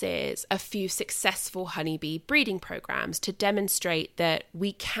discusses a few successful honeybee breeding programs to demonstrate that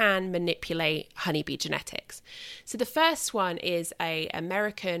we can manipulate honeybee genetics. So the first one is an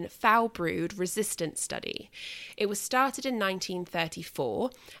American foul brood resistance study. It was started in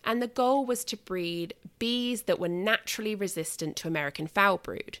 1934, and the goal was to breed bees that were naturally resistant to American foul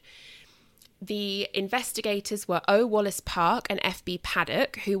brood. The investigators were O. Wallace Park and F.B.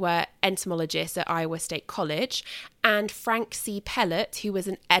 Paddock, who were entomologists at Iowa State College, and Frank C. Pellet, who was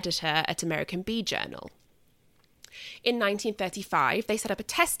an editor at American Bee Journal. In 1935, they set up a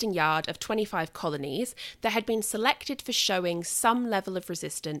testing yard of 25 colonies that had been selected for showing some level of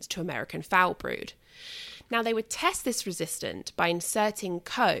resistance to American foul brood. Now, they would test this resistance by inserting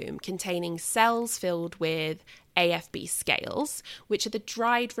comb containing cells filled with AFB scales, which are the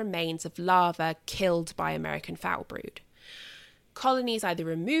dried remains of larvae killed by American foul brood. Colonies either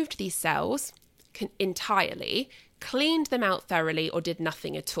removed these cells entirely, cleaned them out thoroughly, or did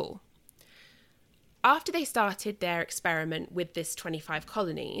nothing at all. After they started their experiment with this 25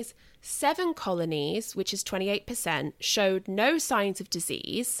 colonies, 7 colonies, which is 28%, showed no signs of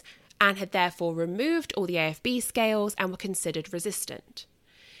disease and had therefore removed all the AFB scales and were considered resistant.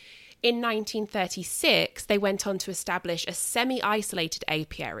 In 1936, they went on to establish a semi-isolated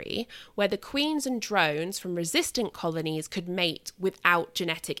apiary where the queens and drones from resistant colonies could mate without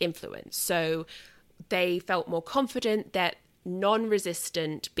genetic influence. So they felt more confident that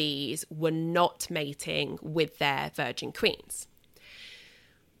non-resistant bees were not mating with their virgin queens.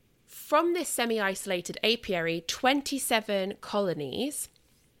 from this semi-isolated apiary, 27 colonies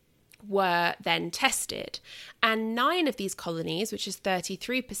were then tested, and 9 of these colonies, which is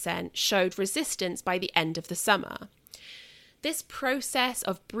 33%, showed resistance by the end of the summer. This process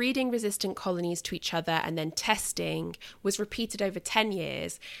of breeding resistant colonies to each other and then testing was repeated over 10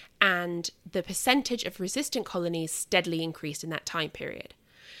 years, and the percentage of resistant colonies steadily increased in that time period.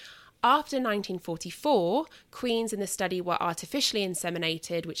 After 1944, queens in the study were artificially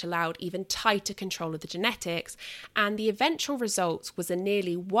inseminated, which allowed even tighter control of the genetics, and the eventual result was a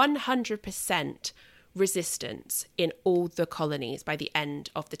nearly 100% resistance in all the colonies by the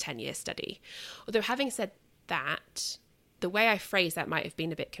end of the 10-year study. Although having said that, the way I phrased that might have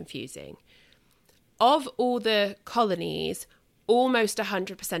been a bit confusing. Of all the colonies, almost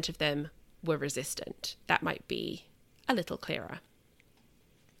 100% of them were resistant. That might be a little clearer.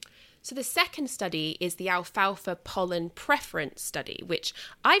 So the second study is the alfalfa pollen preference study, which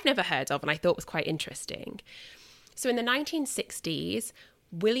I've never heard of and I thought was quite interesting. So in the 1960s,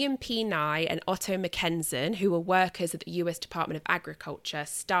 William P. Nye and Otto Mackensen, who were workers at the US Department of Agriculture,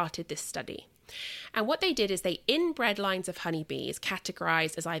 started this study. And what they did is they inbred lines of honeybees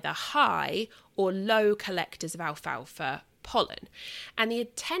categorized as either high or low collectors of alfalfa pollen. And the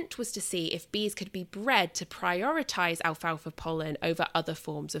intent was to see if bees could be bred to prioritize alfalfa pollen over other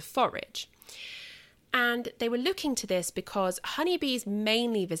forms of forage. And they were looking to this because honeybees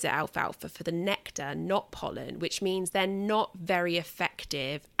mainly visit alfalfa for the nectar, not pollen, which means they're not very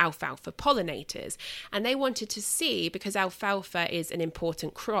effective alfalfa pollinators. And they wanted to see, because alfalfa is an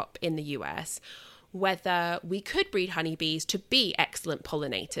important crop in the US, whether we could breed honeybees to be excellent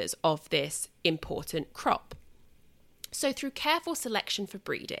pollinators of this important crop. So through careful selection for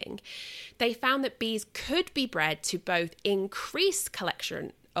breeding, they found that bees could be bred to both increase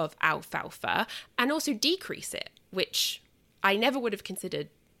collection of alfalfa and also decrease it, which I never would have considered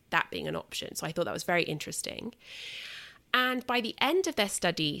that being an option. So I thought that was very interesting. And by the end of their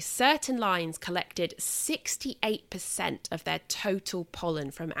study, certain lines collected 68% of their total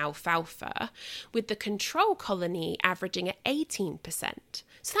pollen from alfalfa, with the control colony averaging at 18%.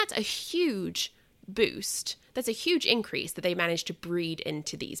 So that's a huge boost. That's a huge increase that they managed to breed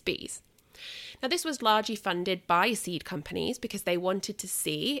into these bees. Now, this was largely funded by seed companies because they wanted to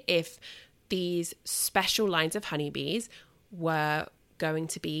see if these special lines of honeybees were going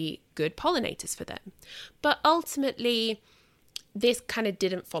to be good pollinators for them. But ultimately, this kind of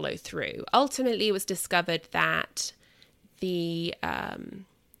didn't follow through. Ultimately, it was discovered that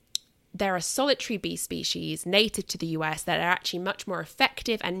there are solitary bee species native to the US that are actually much more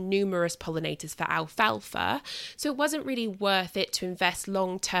effective and numerous pollinators for alfalfa. So it wasn't really worth it to invest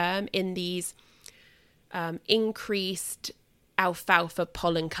long term in these increased alfalfa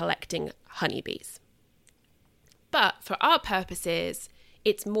pollen collecting honeybees. But for our purposes,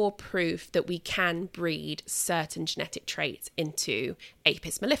 it's more proof that we can breed certain genetic traits into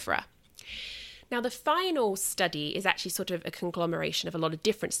Apis mellifera. Now, the final study is actually sort of a conglomeration of a lot of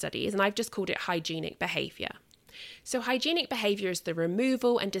different studies, and I've just called it hygienic behaviour. So hygienic behaviour is the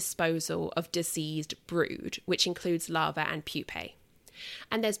removal and disposal of diseased brood, which includes larvae and pupae.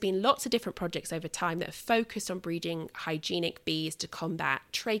 And there's been lots of different projects over time that have focused on breeding hygienic bees to combat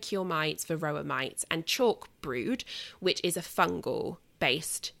tracheal mites, varroa mites, and chalk brood, which is a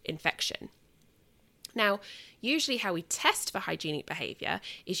fungal-based infection. Now, usually how we test for hygienic behaviour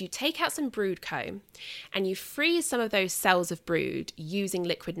is you take out some brood comb and you freeze some of those cells of brood using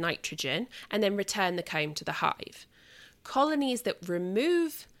liquid nitrogen and then return the comb to the hive. Colonies that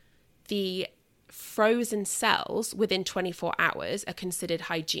remove the frozen cells within 24 hours are considered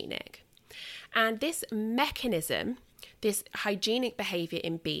hygienic. And this mechanism, this hygienic behaviour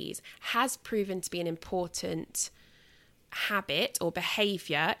in bees, has proven to be an important habit or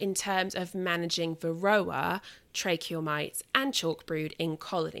behaviour in terms of managing varroa, tracheal mites and chalk brood in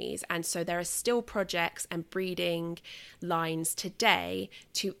colonies. And so there are still projects and breeding lines today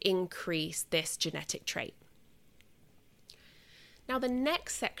to increase this genetic trait. Now, the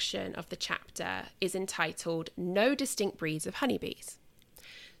next section of the chapter is entitled No Distinct Breeds of Honeybees.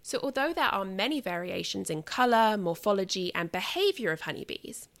 So although there are many variations in colour, morphology and behaviour of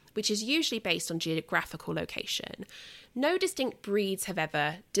honeybees, which is usually based on geographical location, no distinct breeds have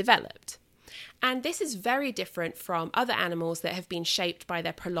ever developed. And this is very different from other animals that have been shaped by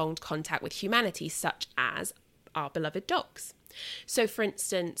their prolonged contact with humanity, such as our beloved dogs. So, for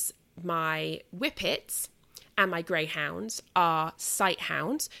instance, my whippets and my greyhounds are sight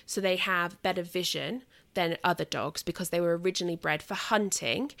hounds, so they have better vision than other dogs because they were originally bred for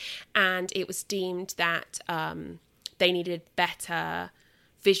hunting, and it was deemed that they needed better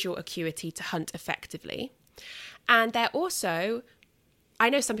visual acuity to hunt effectively. And they're also I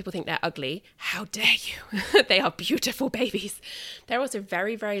know some people think they're ugly. How dare you? They are beautiful babies. They're also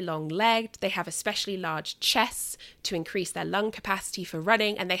very, very long-legged. They have especially large chests to increase their lung capacity for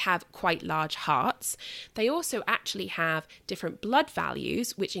running, and they have quite large hearts. They also actually have different blood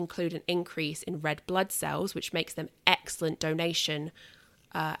values, which include an increase in red blood cells, which makes them excellent donation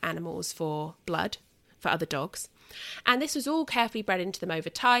animals for blood for other dogs. And this was all carefully bred into them over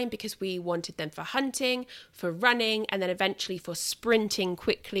time because we wanted them for hunting, for running, and then eventually for sprinting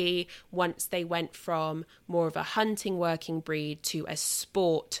quickly once they went from more of a hunting working breed to a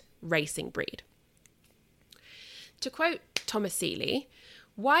sport racing breed. To quote Thomas Seeley,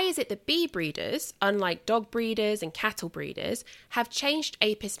 why is it that bee breeders, unlike dog breeders and cattle breeders, have changed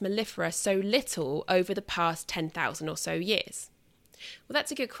Apis mellifera so little over the past 10,000 or so years? Well,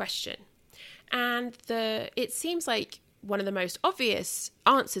 that's a good question. And it seems like one of the most obvious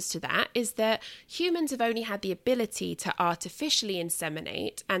answers to that is that humans have only had the ability to artificially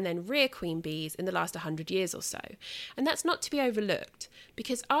inseminate and then rear queen bees in the last 100 years or so. And that's not to be overlooked,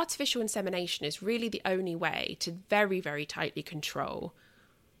 because artificial insemination is really the only way to very, very tightly control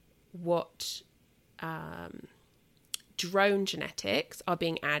what drone genetics are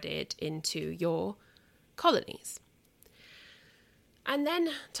being added into your colonies. And then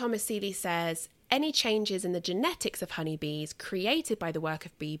Thomas Seeley says, any changes in the genetics of honeybees created by the work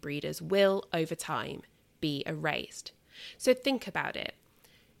of bee breeders will, over time, be erased. So think about it.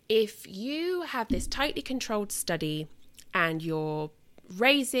 If you have this tightly controlled study and you're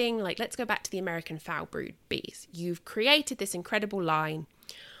raising, let's go back to the American foul brood bees. You've created this incredible line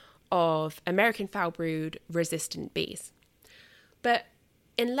of American foul brood resistant bees. But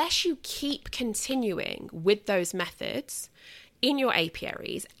unless you keep continuing with those methods in your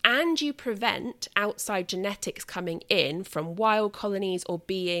apiaries and you prevent outside genetics coming in from wild colonies or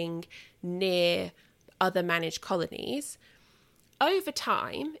being near other managed colonies, over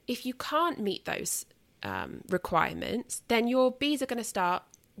time, if you can't meet those requirements, then your bees are going to start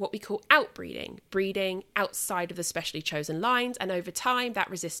what we call outbreeding, breeding outside of the specially chosen lines. And over time, that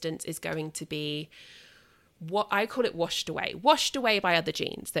resistance is going to be what I call it washed away by other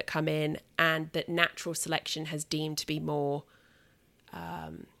genes that come in and that natural selection has deemed to be more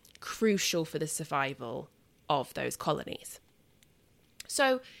crucial for the survival of those colonies.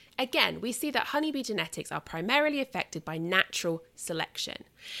 So again, we see that honeybee genetics are primarily affected by natural selection.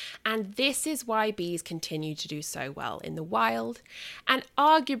 And this is why bees continue to do so well in the wild. And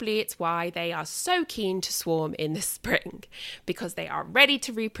arguably it's why they are so keen to swarm in the spring, because they are ready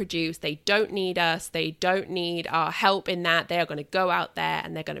to reproduce. They don't need us. They don't need our help in that. They are going to go out there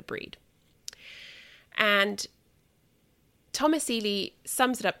and they're going to breed. And Thomas Seeley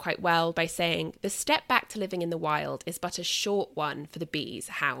sums it up quite well by saying, the step back to living in the wild is but a short one for the bees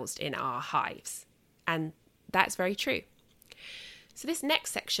housed in our hives. And that's very true. So this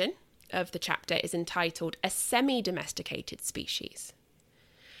next section of the chapter is entitled A Semi-Domesticated Species.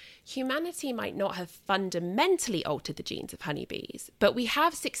 Humanity might not have fundamentally altered the genes of honeybees, but we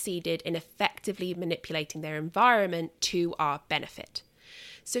have succeeded in effectively manipulating their environment to our benefit.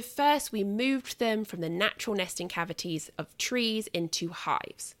 So first, we moved them from the natural nesting cavities of trees into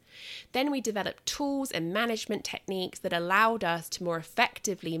hives. Then we developed tools and management techniques that allowed us to more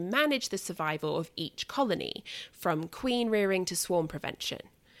effectively manage the survival of each colony, from queen rearing to swarm prevention.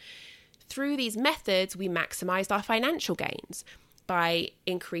 Through these methods, we maximized our financial gains by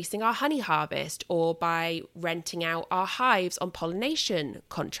increasing our honey harvest or by renting out our hives on pollination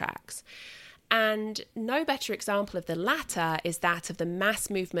contracts. And no better example of the latter is that of the mass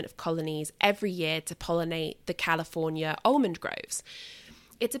movement of colonies every year to pollinate the California almond groves.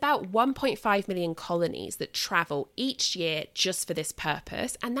 It's about 1.5 million colonies that travel each year just for this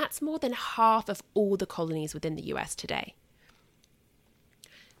purpose, and that's more than half of all the colonies within the US today.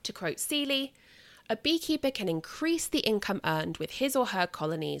 To quote Seeley, a beekeeper can increase the income earned with his or her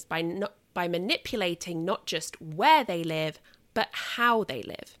colonies by manipulating not just where they live, but how they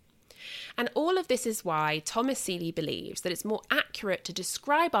live. And all of this is why Thomas Seeley believes that it's more accurate to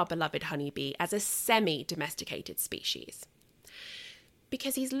describe our beloved honeybee as a semi-domesticated species.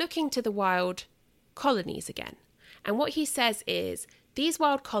 Because he's looking to the wild colonies again. And what he says is, these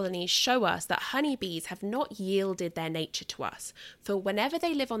wild colonies show us that honeybees have not yielded their nature to us, for whenever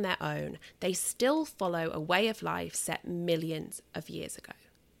they live on their own, they still follow a way of life set millions of years ago.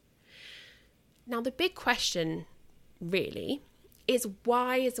 Now, the big question, really, is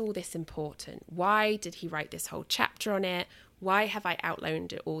why is all this important? Why did he write this whole chapter on it? Why have I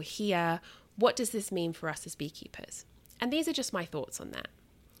outlined it all here? What does this mean for us as beekeepers? And these are just my thoughts on that.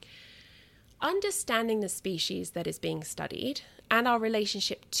 Understanding the species that is being studied and our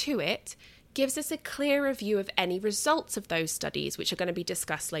relationship to it gives us a clearer view of any results of those studies, which are going to be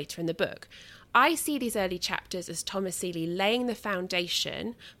discussed later in the book. I see these early chapters as Thomas Seeley laying the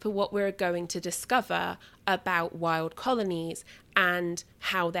foundation for what we're going to discover about wild colonies and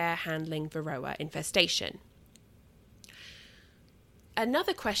how they're handling Varroa infestation.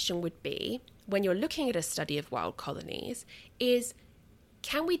 Another question would be, when you're looking at a study of wild colonies, is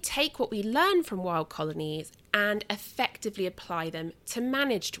can we take what we learn from wild colonies and effectively apply them to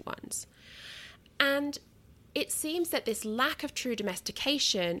managed ones? And it seems that this lack of true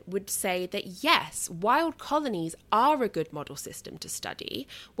domestication would say that yes, wild colonies are a good model system to study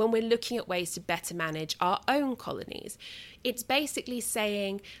when we're looking at ways to better manage our own colonies. It's basically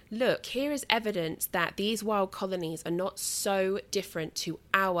saying, look, here is evidence that these wild colonies are not so different to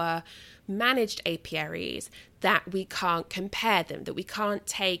our managed apiaries that we can't compare them, that we can't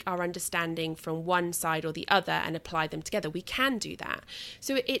take our understanding from one side or the other and apply them together. We can do that.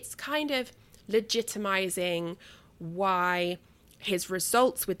 So it's kind of legitimizing why his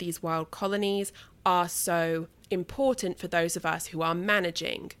results with these wild colonies are so important for those of us who are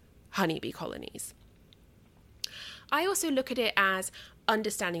managing honeybee colonies. I also look at it as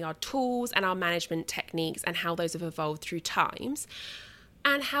understanding our tools and our management techniques and how those have evolved through times,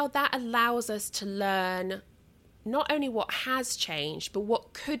 and how that allows us to learn not only what has changed, but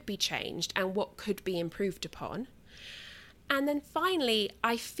what could be changed and what could be improved upon. And then finally,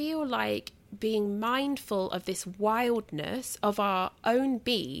 I feel like being mindful of this wildness of our own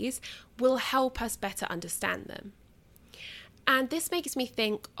bees will help us better understand them. And this makes me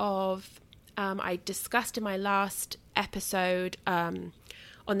think of, I discussed in my last episode on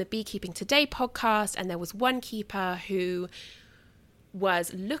the Beekeeping Today podcast, and there was one keeper who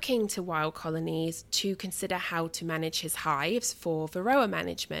was looking to wild colonies to consider how to manage his hives for Varroa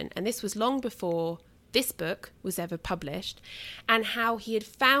management. And this was long before this book was ever published, and how he had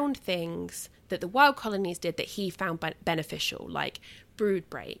found things that the wild colonies did that he found beneficial, like brood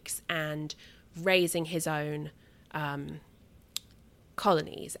breaks and raising his own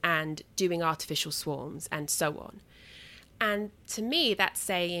colonies and doing artificial swarms and so on. And to me, that's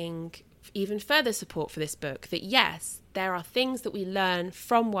saying even further support for this book, that yes, there are things that we learn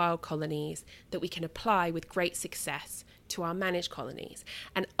from wild colonies that we can apply with great success to our managed colonies.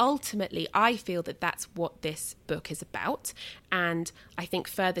 And ultimately, I feel that that's what this book is about. And I think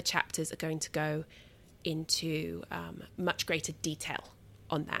further chapters are going to go into much greater detail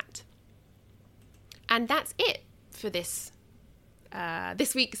on that. And that's it for this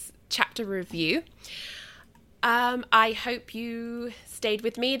week's chapter review. I hope you stayed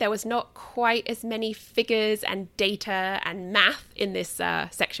with me. There was not quite as many figures and data and math in this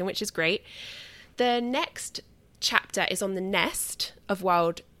section, which is great. The next chapter is on the nest of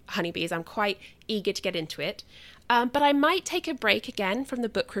wild honeybees. I'm quite eager to get into it. But I might take a break again from the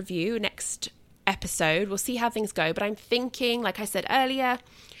book review next episode. We'll see how things go. But I'm thinking, like I said earlier,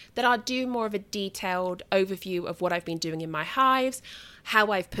 that I'll do more of a detailed overview of what I've been doing in my hives,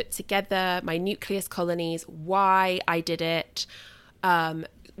 how I've put together my nucleus colonies, why I did it,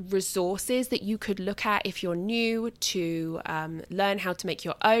 resources that you could look at if you're new to learn how to make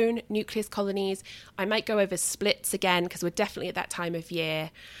your own nucleus colonies. I might go over splits again because we're definitely at that time of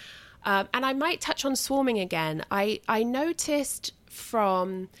year. And I might touch on swarming again. I noticed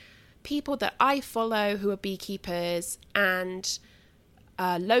from people that I follow who are beekeepers and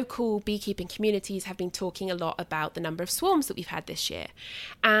local beekeeping communities have been talking a lot about the number of swarms that we've had this year.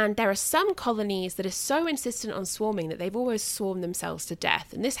 And there are some colonies that are so insistent on swarming that they've always swarmed themselves to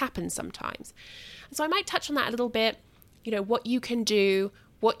death. And this happens sometimes. And so I might touch on that a little bit, what you can do,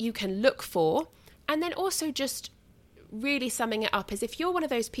 what you can look for, and then also just really summing it up is if you're one of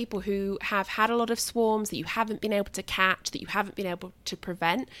those people who have had a lot of swarms that you haven't been able to catch, that you haven't been able to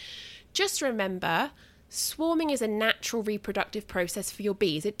prevent, just remember, swarming is a natural reproductive process for your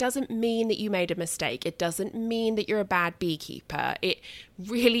bees. It doesn't mean that you made a mistake. It doesn't mean that you're a bad beekeeper. It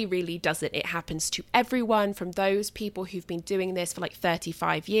really, really doesn't. It happens to everyone, from those people who've been doing this for like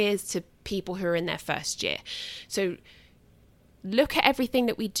 35 years to people who are in their first year. So look at everything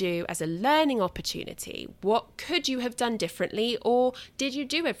that we do as a learning opportunity. What could you have done differently, or did you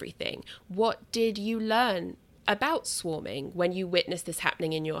do everything? What did you learn about swarming when you witnessed this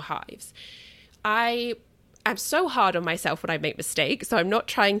happening in your hives? I am so hard on myself when I make mistakes, so I'm not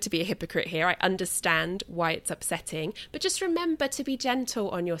trying to be a hypocrite here. I understand why it's upsetting, but just remember to be gentle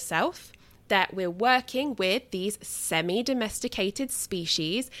on yourself, that we're working with these semi-domesticated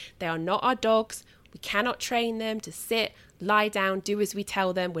species. They are not our dogs. We cannot train them to sit, lie down, do as we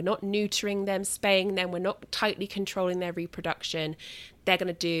tell them. We're not neutering them, spaying them. We're not tightly controlling their reproduction. They're going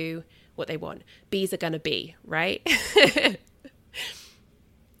to do what they want. Bees are going to be, right?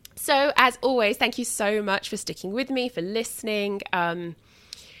 So as always, thank you so much for sticking with me, for listening.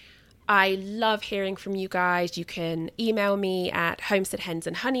 I love hearing from you guys. You can email me at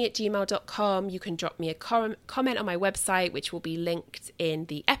homesteadhensandhoney@gmail.com. You can drop me a comment on my website, which will be linked in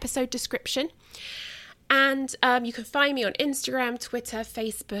the episode description. And you can find me on Instagram, Twitter,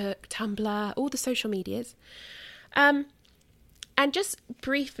 Facebook, Tumblr, all the social medias. And just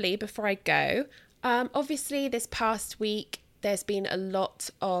briefly before I go, obviously this past week, there's been a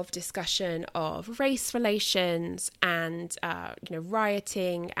lot of discussion of race relations and,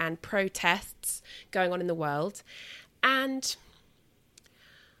 rioting and protests going on in the world. And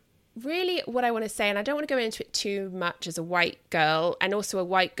really what I want to say, and I don't want to go into it too much as a white girl, and also a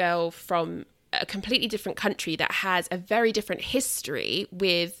white girl from a completely different country that has a very different history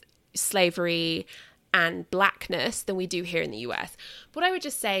with slavery and blackness than we do here in the US. What I would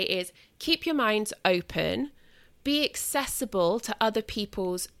just say is keep your minds open. Be accessible to other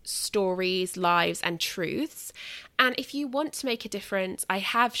people's stories, lives, and truths. And if you want to make a difference, I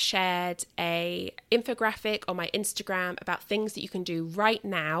have shared an infographic on my Instagram about things that you can do right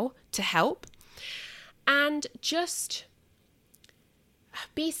now to help. And just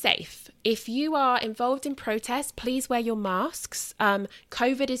be safe. If you are involved in protests, please wear your masks.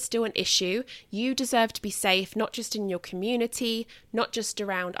 COVID is still an issue. You deserve to be safe, not just in your community, not just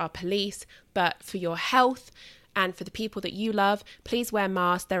around our police, but for your health. And for the people that you love, please wear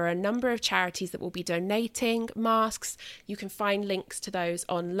masks. There are a number of charities that will be donating masks. You can find links to those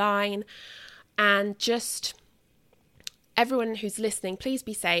online. And just everyone who's listening, please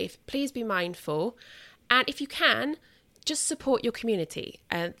be safe. Please be mindful. And if you can, just support your community.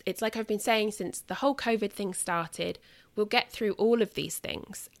 And it's like I've been saying since the whole COVID thing started, we'll get through all of these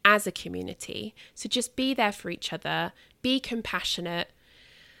things as a community. So just be there for each other. Be compassionate.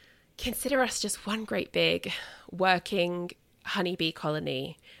 Consider us just one great big working honeybee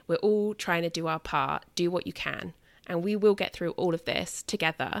colony. We're all trying to do our part, do what you can, and we will get through all of this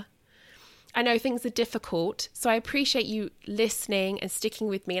together. I know things are difficult, so I appreciate you listening and sticking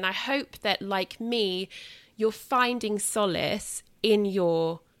with me, and I hope that, like me, you're finding solace in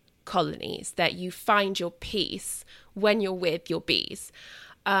your colonies, that you find your peace when you're with your bees.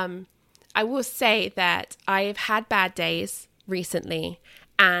 I will say that I've had bad days recently,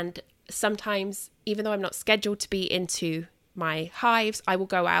 and sometimes, even though I'm not scheduled to be into my hives, I will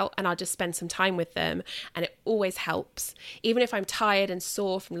go out and I'll just spend some time with them, and it always helps. Even if I'm tired and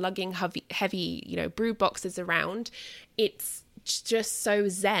sore from lugging heavy, brood boxes around, it's just so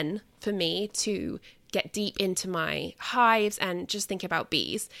zen for me to get deep into my hives and just think about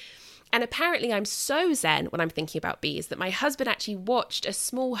bees. And apparently I'm so zen when I'm thinking about bees that my husband actually watched a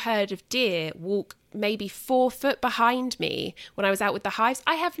small herd of deer walk maybe 4 foot behind me when I was out with the hives.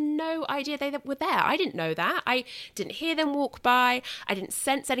 I have no idea they were there. I didn't know that. I didn't hear them walk by. I didn't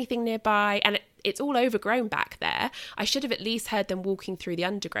sense anything nearby. And it's all overgrown back there. I should have at least heard them walking through the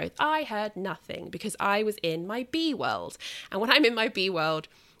undergrowth. I heard nothing because I was in my bee world. And when I'm in my bee world,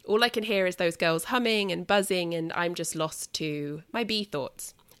 all I can hear is those girls humming and buzzing, and I'm just lost to my bee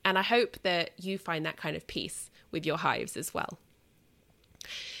thoughts. And I hope that you find that kind of peace with your hives as well.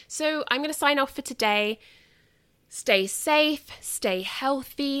 So I'm going to sign off for today. Stay safe, stay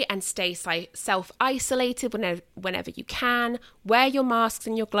healthy, and stay self-isolated whenever you can. Wear your masks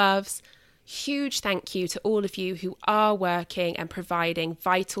and your gloves. Huge thank you to all of you who are working and providing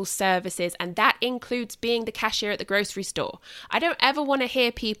vital services, and that includes being the cashier at the grocery store. I don't ever want to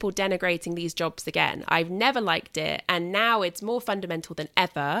hear people denigrating these jobs again. I've never liked it, and now it's more fundamental than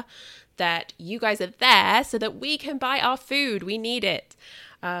ever that you guys are there so that we can buy our food. We need it.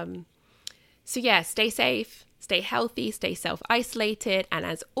 Stay safe, stay healthy, stay self-isolated, and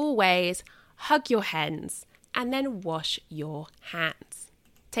as always, hug your hens and then wash your hands.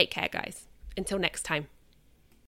 Take care, guys. Until next time.